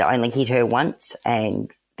 He had to only hit her once, and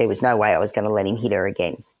there was no way I was going to let him hit her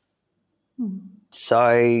again.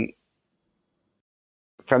 So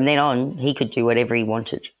from then on, he could do whatever he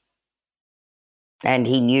wanted. And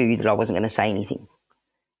he knew that I wasn't going to say anything.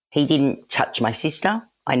 He didn't touch my sister.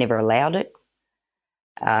 I never allowed it.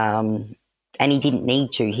 And he didn't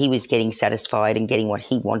need to. He was getting satisfied and getting what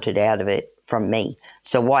he wanted out of it from me.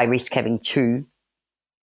 So why risk having 2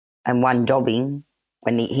 and 1 dobbing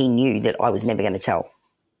when he knew that I was never going to tell?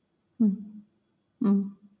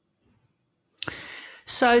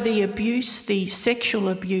 So the sexual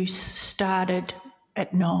abuse started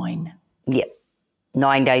at 9? Yep,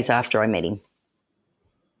 9 days after I met him.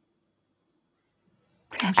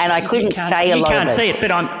 And I couldn't say a lot of it. You can't see it,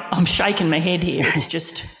 but I'm shaking my head here. It's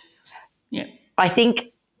just, yeah. I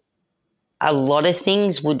think a lot of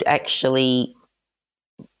things weren't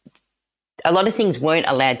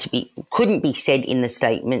allowed couldn't be said in the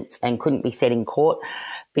statements and couldn't be said in court,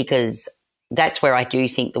 because that's where I do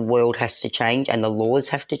think the world has to change and the laws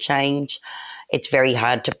have to change. It's very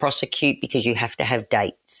hard to prosecute because you have to have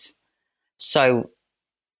dates. So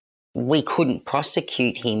we couldn't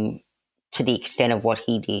prosecute him to the extent of what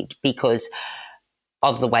he did because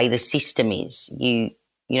of the way the system is. You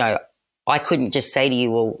know, I couldn't just say to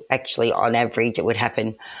you, well, actually, on average, it would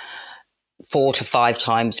happen 4 to 5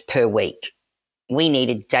 times per week. We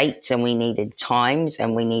needed dates and we needed times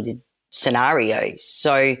and we needed scenarios.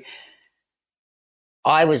 So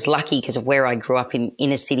I was lucky because of where I grew up in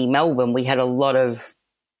inner city Melbourne. We had a lot of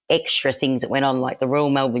extra things that went on, like the Royal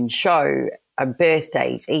Melbourne Show.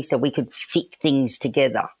 birthdays, Easter, we could fit things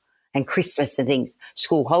together, and Christmas and things,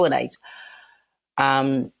 school holidays.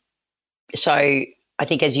 So I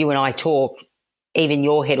think as you and I talk, even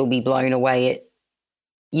your head will be blown away at,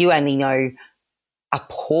 you only know a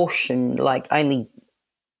portion, like only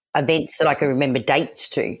events that I can remember dates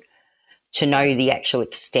to know the actual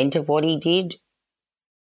extent of what he did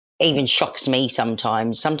even shocks me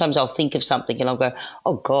sometimes. Sometimes I'll think of something and I'll go,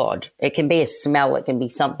 oh God, it can be a smell, it can be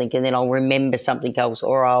something, and then I'll remember something else,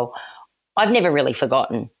 or I've never really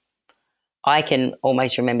forgotten. I can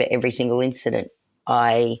almost remember every single incident.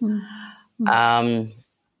 I've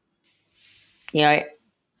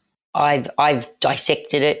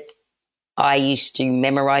dissected it. I used to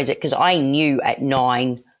memorize it because I knew at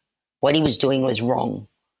 9 what he was doing was wrong.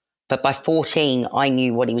 But by 14, I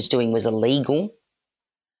knew what he was doing was illegal.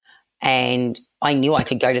 And I knew I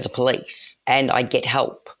could go to the police and I'd get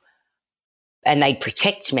help and they'd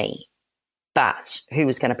protect me. But who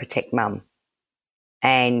was going to protect Mum?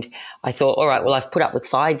 And I thought, all right, well, I've put up with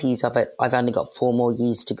 5 years of it. I've only got 4 more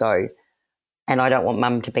years to go. And I don't want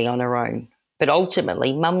Mum to be on her own. But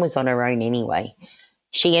ultimately, Mum was on her own anyway.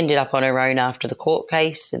 She ended up on her own after the court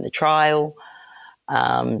case and the trial.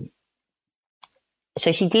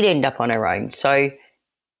 So she did end up on her own. So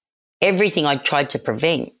everything I tried to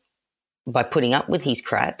prevent by putting up with his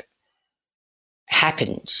crap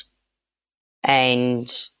happened.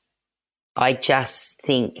 And I just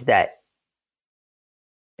think that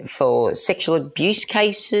for sexual abuse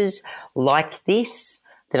cases like this,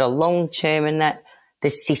 that are long-term and that, the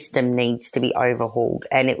system needs to be overhauled.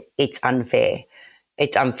 And it's unfair.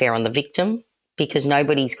 It's unfair on the victim because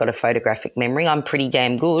nobody's got a photographic memory. I'm pretty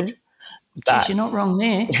damn good. Geez, you're not wrong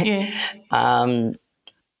there. Yeah. I'm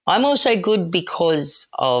also good because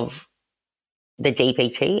of the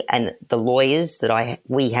DPT and the lawyers that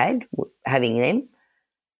we had, having them.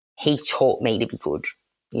 He taught me to be good,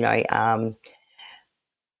 you know.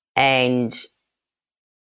 And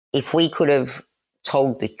if we could have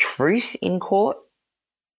told the truth in court,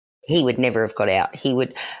 he would never have got out. He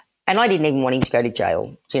would, and I didn't even want him to go to jail.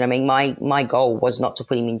 Do you know what I mean? My goal was not to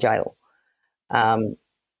put him in jail.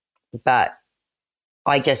 But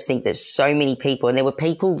I just think there's so many people, and there were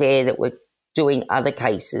people there that were doing other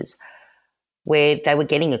cases where they were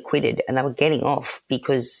getting acquitted and they were getting off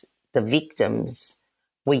because the victims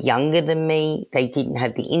were younger than me. They didn't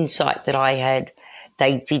have the insight that I had.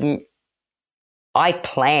 I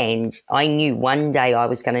knew one day I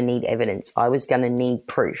was going to need evidence. I was going to need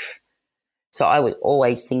proof. So I was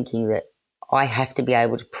always thinking that I have to be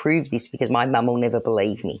able to prove this because my mum will never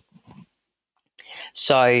believe me.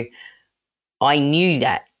 So I knew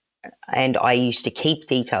that, and I used to keep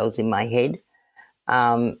details in my head.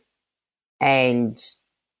 And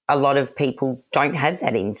a lot of people don't have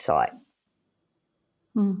that insight.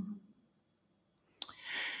 Can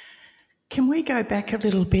we go back a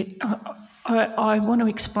little bit? I want to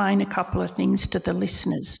explain a couple of things to the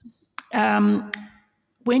listeners.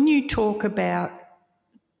 When you talk about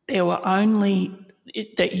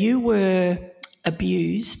that you were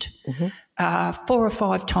abused 4 or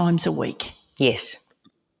 5 times a week. Yes.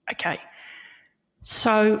 Okay.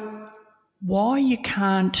 So why you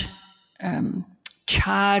can't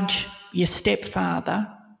charge your stepfather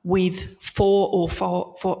with 4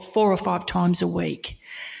 or 5 times a week?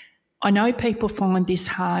 I know people find this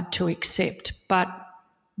hard to accept, but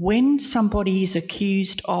when somebody is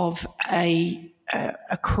accused of a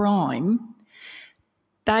crime,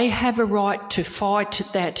 they have a right to fight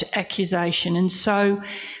that accusation. And so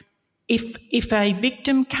if a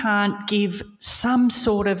victim can't give some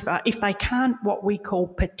sort of, if they can't what we call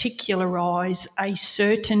particularise a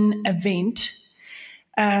certain event,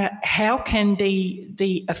 how can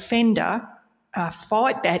the offender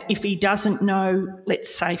fight that if he doesn't know,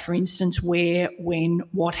 let's say, for instance, where, when,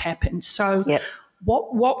 what happened? So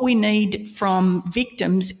what we need from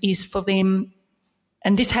victims is for them,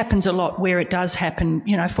 and this happens a lot where it does happen,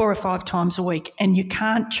 4 or 5 times a week, and you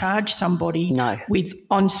can't charge somebody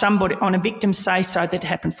on a victim say-so that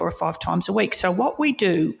happened 4 or 5 times a week. So what we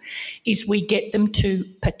do is we get them to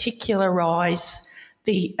particularise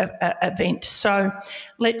the event. So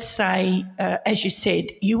let's say, as you said,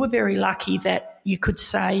 you were very lucky that you could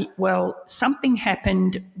say, well, something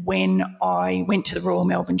happened when I went to the Royal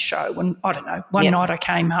Melbourne Show, when, I don't know, one night I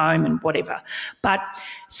came home and whatever. But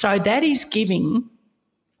so that is giving,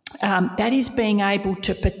 that is being able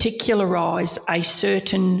to particularise a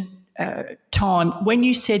certain time. When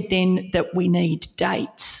you said then that we need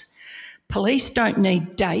dates, police don't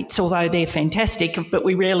need dates, although they're fantastic, but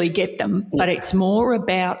we rarely get them. But it's more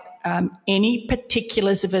about any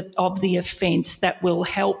particulars of the offence that will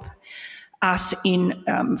help us in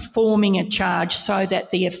forming a charge so that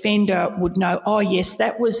the offender would know, oh, yes,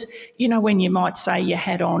 that was, when you might say you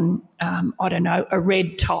had on, a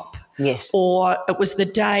red top. Yes. Or it was the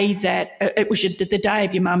day that it was the day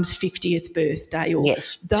of your mum's 50th birthday. Or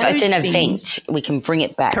yes. Those so it's an things, event. We can bring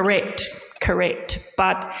it back. Correct.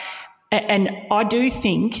 But and I do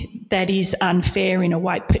think that is unfair in a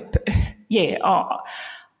way.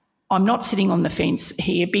 I'm not sitting on the fence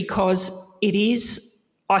here because it is.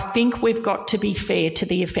 I think we've got to be fair to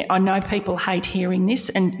the offender. I know people hate hearing this,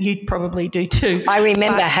 and you probably do too. I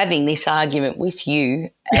remember having this argument with you.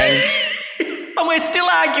 And we're still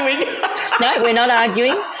arguing. No, we're not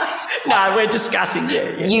arguing. No, we're discussing,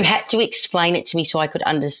 yeah. You had to explain it to me so I could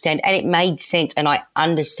understand, and it made sense, and I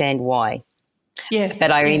understand why. Yeah.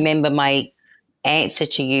 But I remember my answer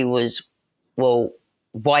to you was, well,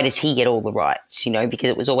 why does he get all the rights, because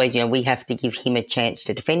it was always, we have to give him a chance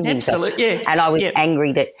to defend himself. Absolutely, yeah. And I was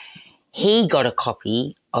angry that he got a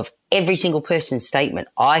copy of every single person's statement.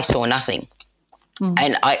 I saw nothing.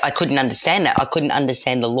 And I couldn't understand that. I couldn't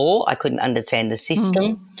understand the law. I couldn't understand the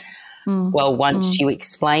system. Well, once you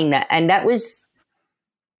explain that, and that was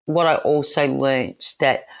what I also learnt,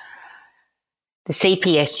 that the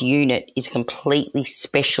CPS unit is a completely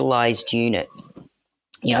specialised unit.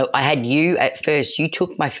 I had you at first. You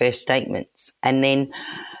took my first statements and then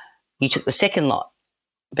you took the second lot.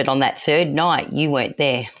 But on that third night, you weren't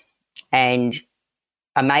there. And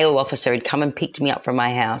a male officer had come and picked me up from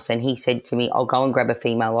my house and he said to me, I'll go and grab a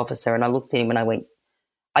female officer. And I looked at him and I went,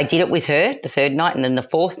 I did it with her the third night, and then the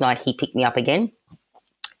fourth night he picked me up again.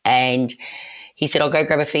 And he said, I'll go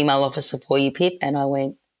grab a female officer for you, Pip. And I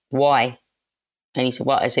went, why? And he said,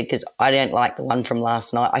 what? I said, because I don't like the one from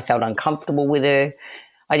last night. I felt uncomfortable with her.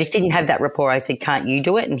 I just didn't have that rapport. I said, can't you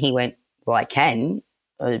do it? And he went, well, I can,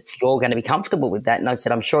 if you're going to be comfortable with that. And I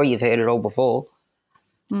said, I'm sure you've heard it all before.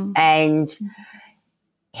 And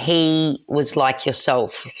he was like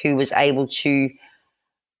yourself, who was able to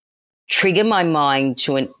trigger my mind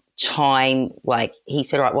to a time, like he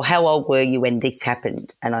said, all right, well, how old were you when this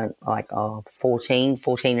happened? And I'm like, 14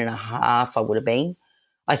 and a half I would have been.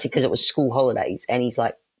 I said, because it was school holidays. And he's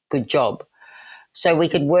like, good job. So we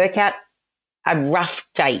could work out a rough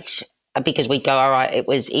date, because we go, all right, it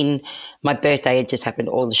was in my birthday had just happened,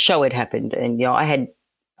 or the show had happened, and I had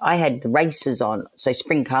the races on, so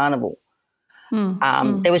Spring Carnival.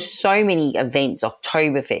 There was so many events,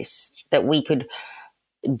 Oktoberfest, that we could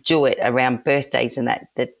do it around birthdays, and that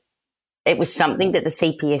it was something that the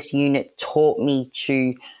CPS unit taught me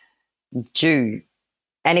to do.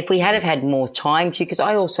 And if we had have had more time to, because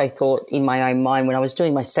I also thought in my own mind when I was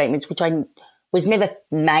doing my statements, which I was never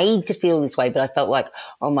made to feel this way, but I felt like,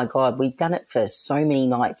 oh, my God, we've done it for so many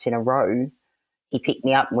nights in a row. He picked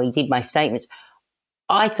me up and we did my statements.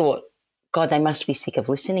 I thought, God, they must be sick of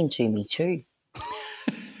listening to me too.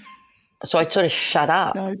 So I sort of shut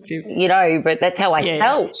up, but that's how I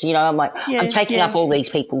felt. I'm like, I'm taking up all these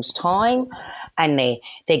people's time and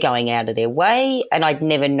they're going out of their way. And I'd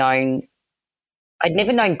never known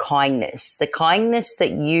kindness, the kindness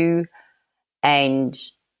that you and –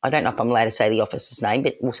 I don't know if I'm allowed to say the officer's name,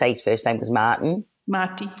 but we'll say his first name was Martin.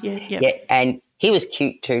 Marty, yeah. Yeah, and he was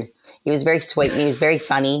cute too. He was very sweet and he was very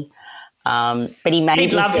funny. But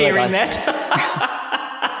he'd love hearing that.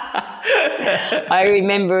 I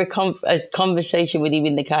remember a conversation with him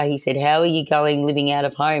in the car. He said, how are you going living out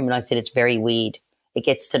of home? And I said, it's very weird. It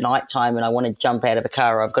gets to nighttime and I want to jump out of a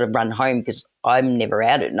car, or I've got to run home because I'm never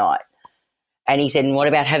out at night. And he said, and what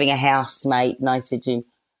about having a housemate? And I said to him,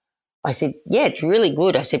 yeah, it's really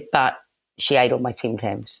good. I said, but she ate all my Tim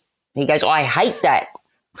Tams. He goes, I hate that.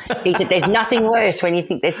 He said, there's nothing worse when you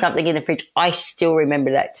think there's something in the fridge. I still remember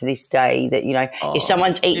that to this day, that, if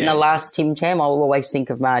someone's eaten the last Tim Tam, I will always think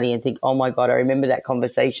of Marty and think, oh, my God, I remember that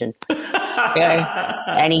conversation.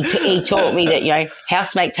 And he taught me that,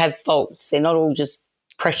 housemates have faults. They're not all just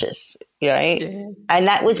precious, And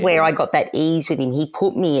that was where I got that ease with him. He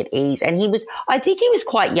put me at ease. And I think he was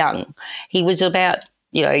quite young. He was about,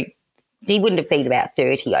 he wouldn't have been about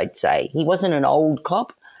 30, I'd say. He wasn't an old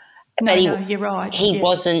cop. No, you're right. He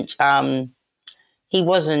wasn't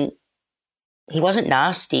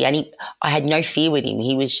nasty, and I had no fear with him.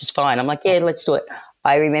 He was just fine. I'm like, yeah, let's do it.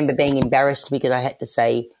 I remember being embarrassed because I had to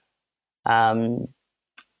say it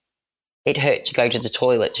hurt to go to the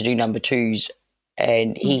toilet to do number twos,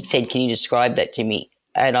 and he said, can you describe that to me?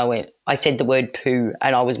 And I said the word poo,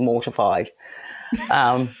 and I was mortified.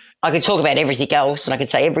 I could talk about everything else and I could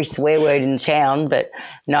say every swear word in the town, but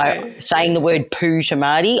no, saying the word poo to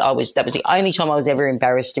Marty, that was the only time I was ever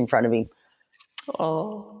embarrassed in front of him.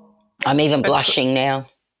 Oh. I'm even blushing now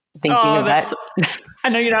thinking of that. I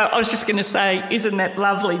know, I was just going to say, isn't that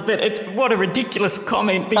lovely? But what a ridiculous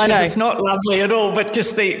comment, because it's not lovely at all. But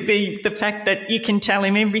just the fact that you can tell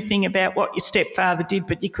him everything about what your stepfather did,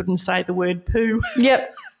 but you couldn't say the word poo.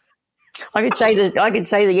 Yep. I could say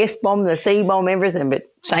the F-bomb, the C-bomb, everything,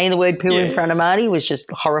 but saying the word poo in front of Marty was just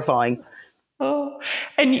horrifying. Oh,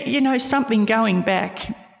 and something going back,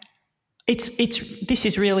 this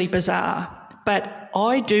is really bizarre, but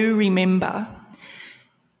I do remember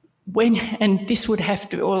and this would have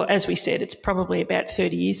to, well, as we said, it's probably about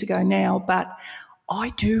 30 years ago now, but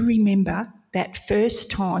I do remember that first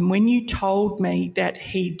time when you told me that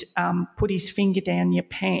he'd put his finger down your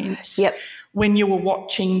pants when you were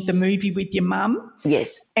watching the movie with your mum.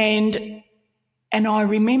 Yes. And I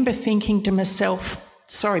remember thinking to myself,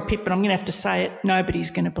 sorry, Pip, but I'm going to have to say it,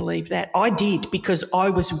 nobody's going to believe that. I did, because I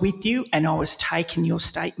was with you and I was taking your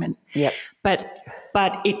statement. Yep. But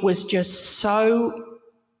it was just so...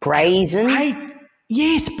 brazen?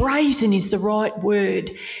 Yes, brazen is the right word.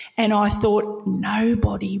 And I thought,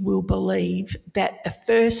 nobody will believe that the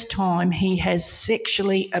first time he has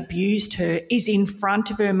sexually abused her is in front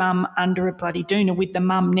of her mum under a bloody doona with the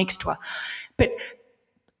mum next to her. But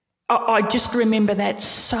I just remember that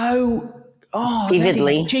so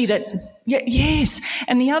vividly. Yes.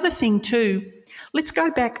 And the other thing too, let's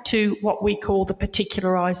go back to what we call the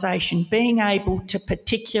particularisation, being able to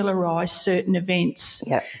particularise certain events.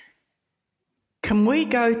 Yep. Can we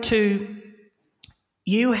go to,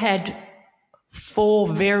 you had 4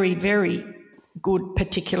 very, very good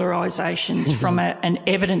particularisations from an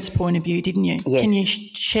evidence point of view, didn't you? Yes. Can you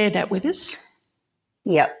share that with us?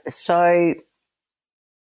 Yep. So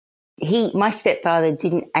my stepfather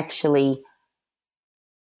didn't actually,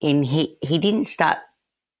 he didn't start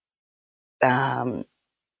having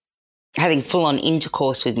full-on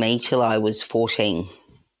intercourse with me till I was 14.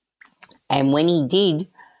 And when he did,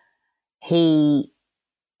 he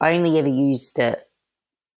only ever used the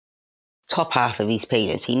top half of his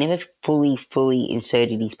penis. He never fully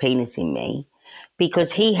inserted his penis in me,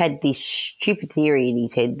 because he had this stupid theory in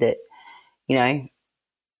his head that,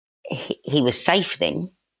 he was safe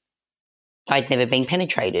then. I'd never been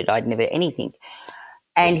penetrated. I'd never anything.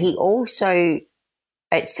 And he also,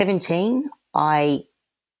 at 17, I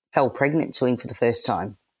fell pregnant to him for the first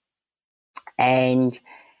time. And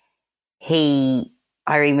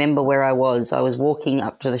I remember where I was walking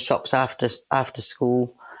up to the shops after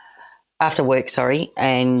work,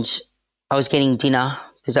 and I was getting dinner,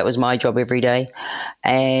 because that was my job every day,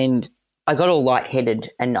 and I got all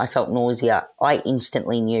lightheaded and I felt nausea. I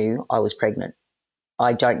instantly knew I was pregnant.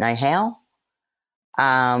 I don't know how.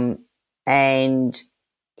 And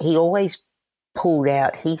he always pulled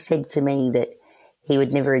out. He said to me that he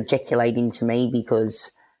would never ejaculate into me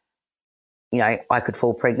because, I could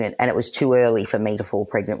fall pregnant, and it was too early for me to fall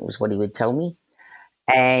pregnant, was what he would tell me.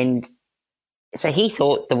 And so he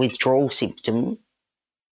thought the withdrawal system,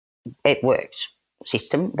 that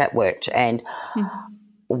worked. And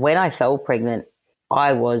when I fell pregnant,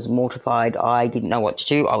 I was mortified. I didn't know what to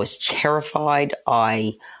do. I was terrified.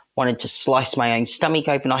 I wanted to slice my own stomach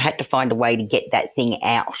open. I had to find a way to get that thing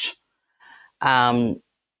out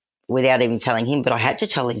without even telling him. But I had to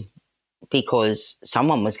tell him, because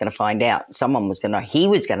someone was going to find out. Someone was going to know. He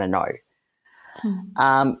was going to know.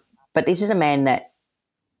 But this is a man that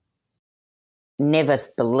never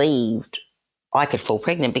believed I could fall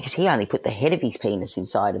pregnant, because he only put the head of his penis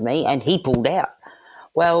inside of me and he pulled out.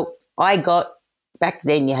 Well, back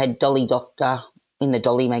then you had Dolly Doctor in the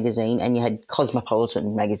Dolly magazine, and you had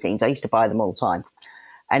Cosmopolitan magazines. I used to buy them all the time.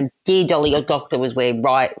 And Dear Dolly Doctor was where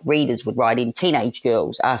readers would write in, teenage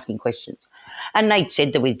girls asking questions. And they'd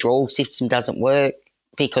said the withdrawal system doesn't work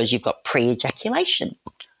because you've got pre-ejaculation.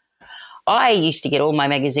 I used to get all my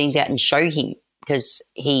magazines out and show him, because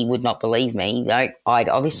he would not believe me. I'd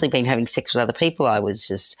obviously been having sex with other people. I was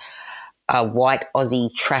just a white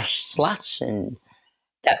Aussie trash slut, and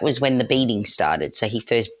that was when the beating started. So he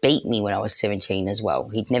first beat me when I was 17 as well.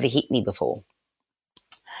 He'd never hit me before.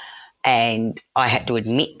 And I had to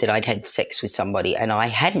admit that I'd had sex with somebody, and I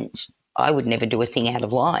hadn't. I would never do a thing out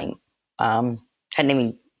of lying. Hadn't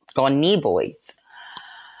even gone near boys.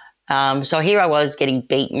 So here I was getting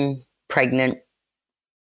beaten, pregnant,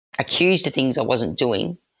 accused of things I wasn't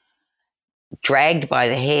doing, dragged by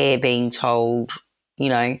the hair, being told,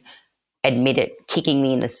 admit it, kicking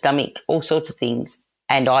me in the stomach, all sorts of things,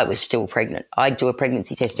 and I was still pregnant. I'd do a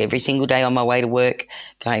pregnancy test every single day on my way to work,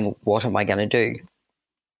 going, what am I going to do?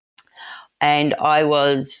 And I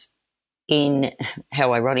was in,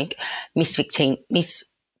 how ironic, Miss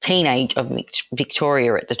Teenage of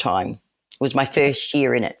Victoria at the time. It was my first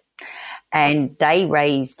year in it. And they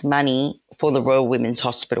raised money for the Royal Women's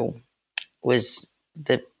Hospital. Was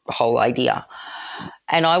the whole idea.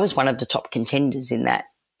 And I was one of the top contenders in that.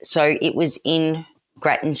 So it was in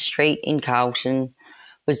Grattan Street in Carlton,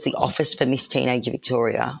 was the office for Miss Teenager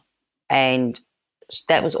Victoria. And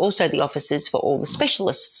that was also the offices for all the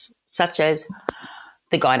specialists, such as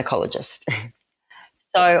the gynecologist.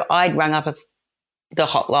 So I'd rung up the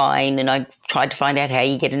hotline and I tried to find out how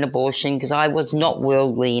you get an abortion, because I was not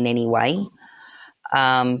worldly in any way.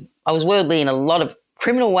 I was worldly in a lot of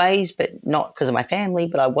criminal ways, but not because of my family,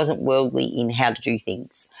 but I wasn't worldly in how to do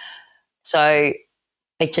things. So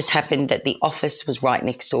it just happened that the office was right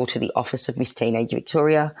next door to the office of Miss Teenager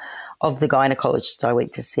Victoria, of the gynecologist I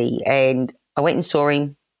went to see. And I went and saw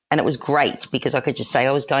him, and it was great because I could just say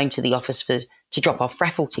I was going to the office to drop off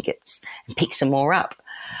raffle tickets and pick some more up.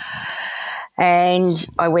 And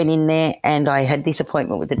I went in there and I had this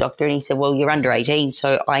appointment with the doctor, and he said, well, you're under 18,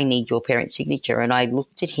 so I need your parents' signature. And I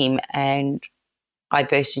looked at him and I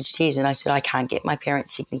burst into tears and I said, I can't get my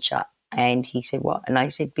parents' signature. And he said, what? And I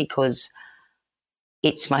said, because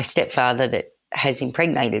it's my stepfather that has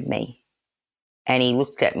impregnated me. And he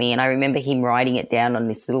looked at me, and I remember him writing it down on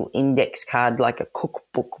this little index card, like a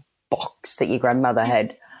cookbook box that your grandmother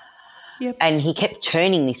had. Yep. And he kept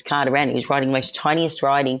turning this card around. He was writing the most tiniest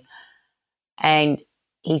writing. And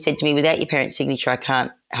he said to me, without your parents' signature, I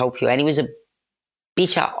can't help you. And he was a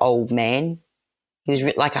bitter old man. He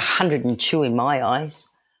was like 102 in my eyes.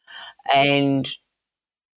 And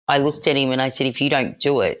I looked at him and I said, if you don't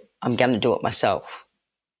do it, I'm going to do it myself.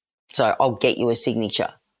 So I'll get you a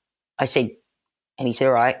signature. I said, and he said,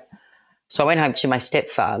 all right. So I went home to my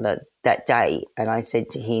stepfather that day and I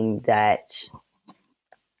said to him that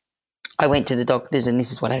I went to the doctors and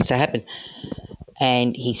this is what has to happen.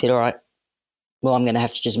 And he said, all right, well, I'm going to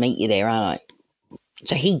have to just meet you there, aren't I?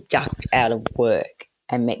 So he ducked out of work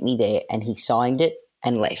and met me there, and he signed it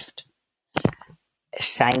and left.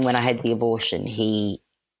 Same when I had the abortion.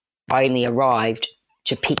 I only arrived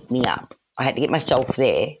to pick me up. I had to get myself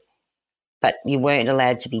there, but you weren't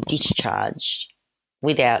allowed to be discharged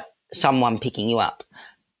without someone picking you up,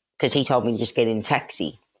 because he told me to just get in a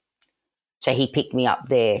taxi. So he picked me up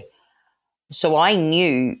there. So I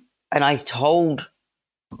knew, and I told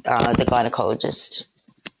the gynecologist,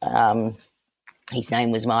 his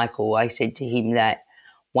name was Michael, I said to him that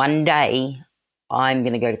one day I'm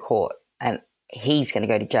going to go to court and he's going to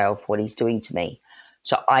go to jail for what he's doing to me.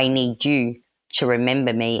 So I need you to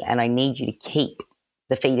remember me and I need you to keep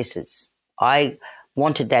the fetuses. I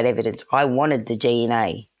wanted that evidence. I wanted the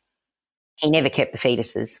DNA. He never kept the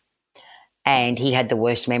fetuses, and he had the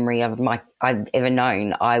worst memory of I've ever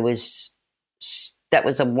known. That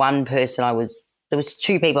was the one person there was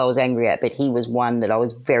two people I was angry at, but he was one that I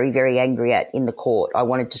was very, very angry at in the court. I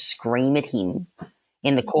wanted to scream at him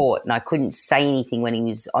in the court, and I couldn't say anything when he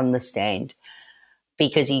was on the stand,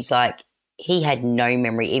 because he had no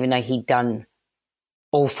memory, even though he'd done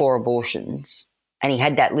all 4 abortions, and he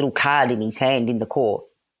had that little card in his hand in the court.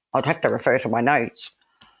 I'd have to refer to my notes.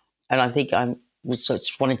 And I think I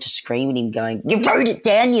just wanted to scream at him going, you wrote it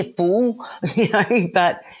down, you fool,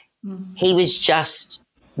 but he was just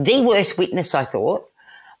the worst witness, I thought.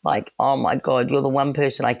 Like, oh, my God, you're the one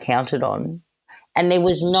person I counted on. And there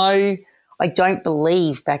was I don't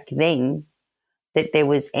believe back then that there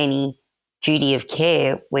was any duty of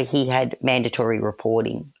care where he had mandatory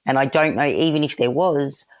reporting. And I don't know, even if there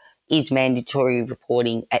was, is mandatory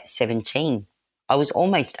reporting at 17. I was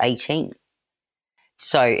almost 18.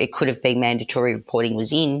 So it could have been mandatory reporting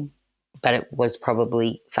was in, but it was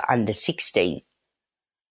probably for under 16.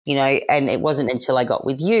 And it wasn't until I got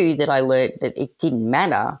with you that I learned that it didn't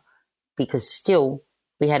matter, because still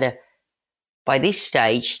we had by this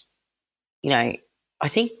stage, I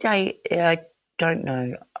think I don't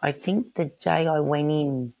know. I think the day I went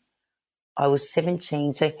in, I was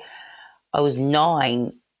 17, so I was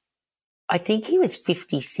 9. I think he was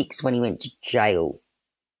 56 when he went to jail.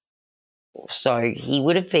 So he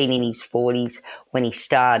would have been in his 40s when he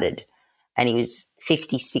started, and he was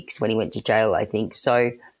 56 when he went to jail, I think.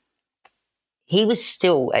 So he was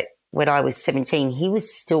still, when I was 17, he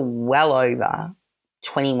was still well over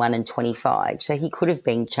 21 and 25. So he could have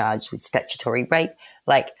been charged with statutory rape.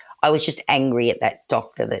 I was just angry at that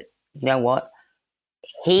doctor that, you know what,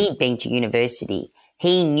 he'd been to university.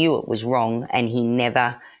 He knew it was wrong, and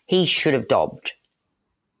he should have dobbed.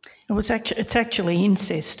 It's actually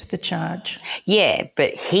incest, the charge. Yeah,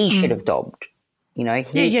 but he should have dobbed.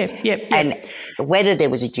 Yeah. And whether there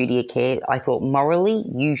was a duty of care, I thought morally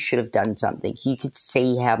you should have done something. You could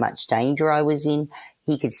see how much danger I was in.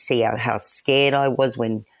 He could see how scared I was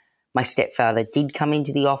when my stepfather did come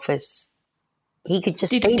into the office. He could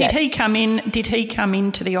just Did he come in? Did he come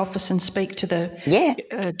into the office and speak to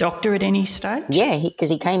the doctor at any stage? Yeah, because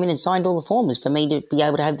he came in and signed all the forms for me to be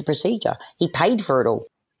able to have the procedure. He paid for it all.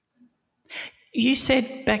 You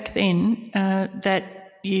said back then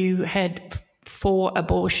that you had 4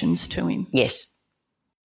 abortions to him. Yes.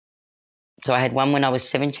 So I had one when I was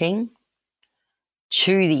 17,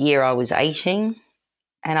 2 the year I was 18,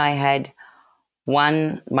 and I had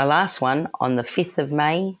one, my last one, on the 5th of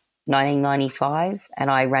May, 1995, and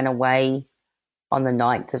I ran away on the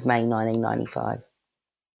 9th of May, 1995.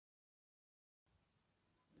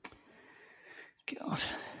 God.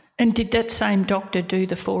 And did that same doctor do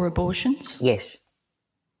the 4 abortions? Yes.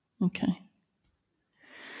 Okay.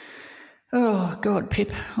 Oh, God,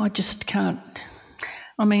 Pip, I just can't.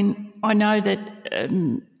 I mean, I know that...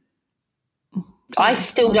 I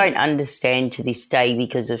still don't understand to this day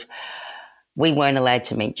because of we weren't allowed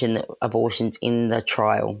to mention the abortions in the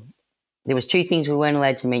trial. There was 2 things we weren't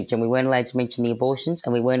allowed to mention. We weren't allowed to mention the abortions,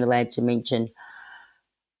 and we weren't allowed to mention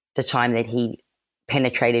the time that he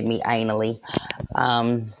penetrated me anally.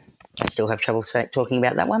 I still have trouble talking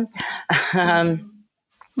about that one. And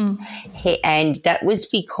that was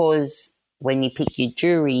because when you pick your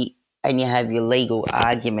jury and you have your legal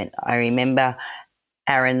argument, I remember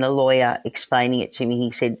Aaron, the lawyer, explaining it to me.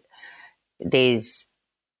 He said there's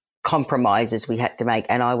compromises we had to make,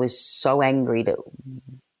 and I was so angry that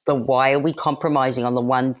why are we compromising on the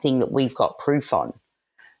one thing that we've got proof on?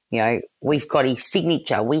 You know, we've got his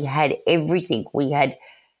signature. We had everything.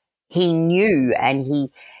 He knew, and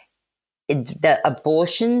the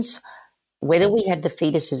abortions, whether we had the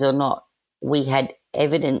fetuses or not, we had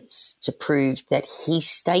evidence to prove that his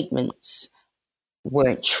statements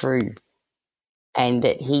weren't true and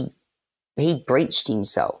that he breached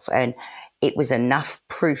himself. And it was enough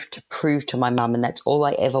proof to prove to my mum, and that's all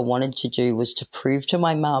I ever wanted to do, was to prove to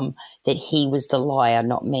my mum that he was the liar,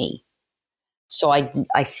 not me. So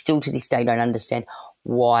I still to this day don't understand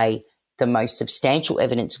why the most substantial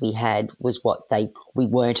evidence we had was what we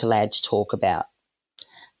weren't allowed to talk about.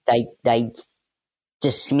 They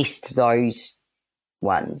dismissed those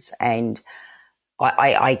ones, and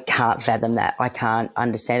I can't fathom that. I can't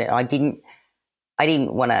understand it. I didn't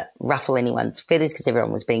want to ruffle anyone's feathers because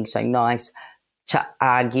everyone was being so nice, to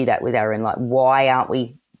argue that with Aaron, like, why aren't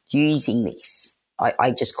we using this?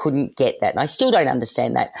 I just couldn't get that, and I still don't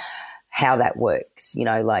understand that, how that works. You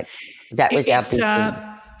know, like that was our big thing.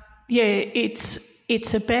 Yeah,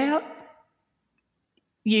 it's about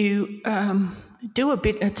you do a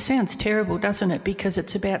bit. It sounds terrible, doesn't it? Because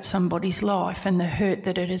it's about somebody's life and the hurt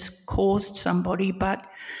that it has caused somebody, but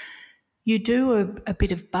you do a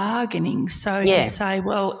bit of bargaining. So you say,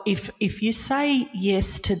 well, if you say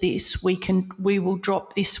yes to this, we will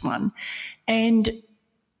drop this one. And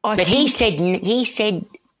he said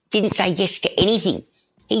didn't say yes to anything.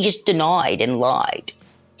 He just denied and lied.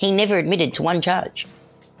 He never admitted to one charge.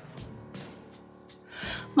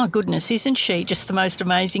 My goodness, isn't she just the most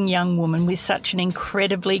amazing young woman with such an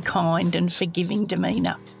incredibly kind and forgiving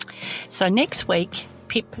demeanour? So next week,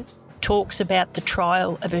 Pip talks about the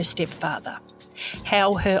trial of her stepfather,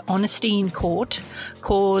 how her honesty in court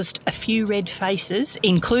caused a few red faces,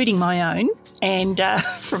 including my own, and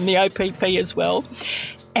from the OPP as well.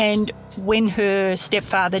 And when her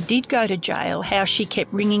stepfather did go to jail, how she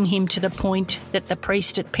kept ringing him to the point that the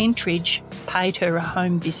priest at Pentridge paid her a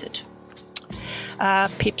home visit.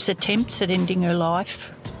 Pip's attempts at ending her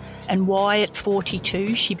life, and why at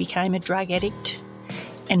 42 she became a drug addict,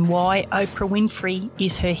 and why Oprah Winfrey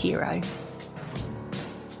is her hero.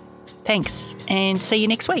 Thanks, and see you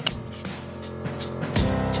next week.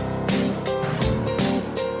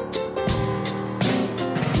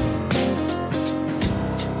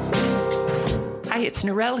 Hey, it's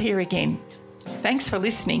Narelle here again. Thanks for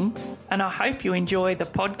listening, and I hope you enjoy the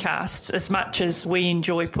podcasts as much as we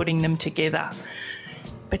enjoy putting them together.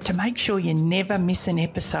 But to make sure you never miss an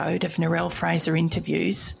episode of Narelle Fraser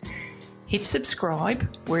Interviews, hit subscribe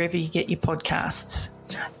wherever you get your podcasts.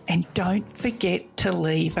 And don't forget to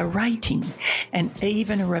leave a rating and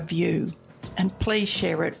even a review. And please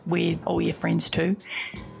share it with all your friends too.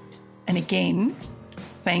 And again,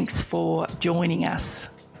 thanks for joining us.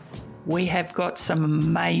 We have got some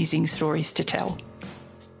amazing stories to tell.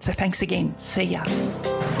 So thanks again. See ya.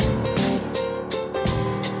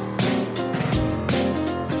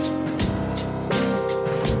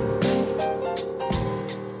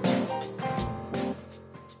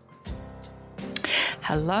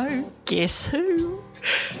 Hello, guess who?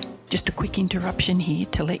 Just a quick interruption here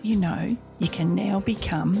to let you know you can now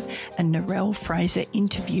become a Narelle Fraser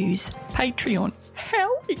Interviews Patreon.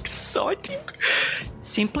 How Exciting.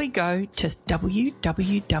 Simply go to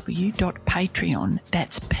www.patreon,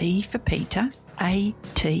 that's P for Peter,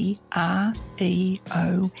 ATREON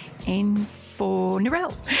for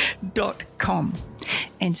Narelle.com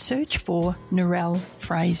and search for Narelle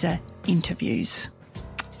Fraser interviews.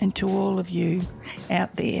 And to all of you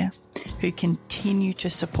out there who continue to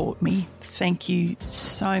support me, thank you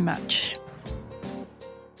so much.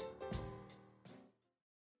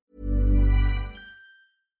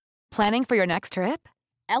 Planning for your next trip?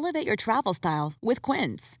 Elevate your travel style with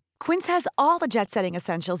Quince. Quince has all the jet-setting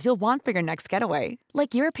essentials you'll want for your next getaway,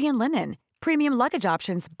 like European linen, premium luggage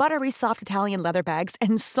options, buttery soft Italian leather bags,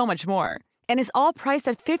 and so much more. And is all priced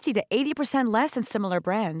at 50 to 80% less than similar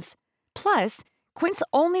brands. Plus, Quince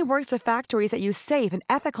only works with factories that use safe and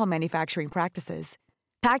ethical manufacturing practices.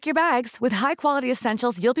 Pack your bags with high-quality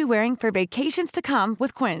essentials you'll be wearing for vacations to come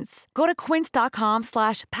with Quince. Go to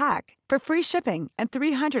quince.com/pack for free shipping and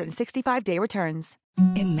 365-day returns.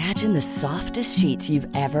 Imagine the softest sheets you've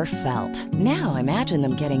ever felt. Now imagine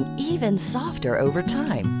them getting even softer over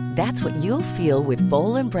time. That's what you'll feel with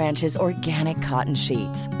Boll & Branch's organic cotton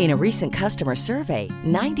sheets. In a recent customer survey,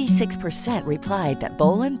 96% replied that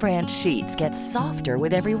Boll & Branch sheets get softer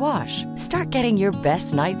with every wash. Start getting your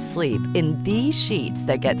best night's sleep in these sheets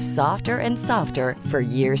that get softer and softer for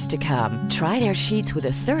years to come. Try their sheets with a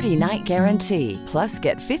 30-night guarantee. Plus,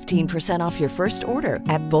 get 15% off your first order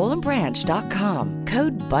at bollandbranch.com.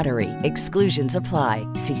 Code BUTTERY. Exclusions apply.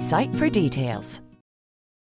 See site for details.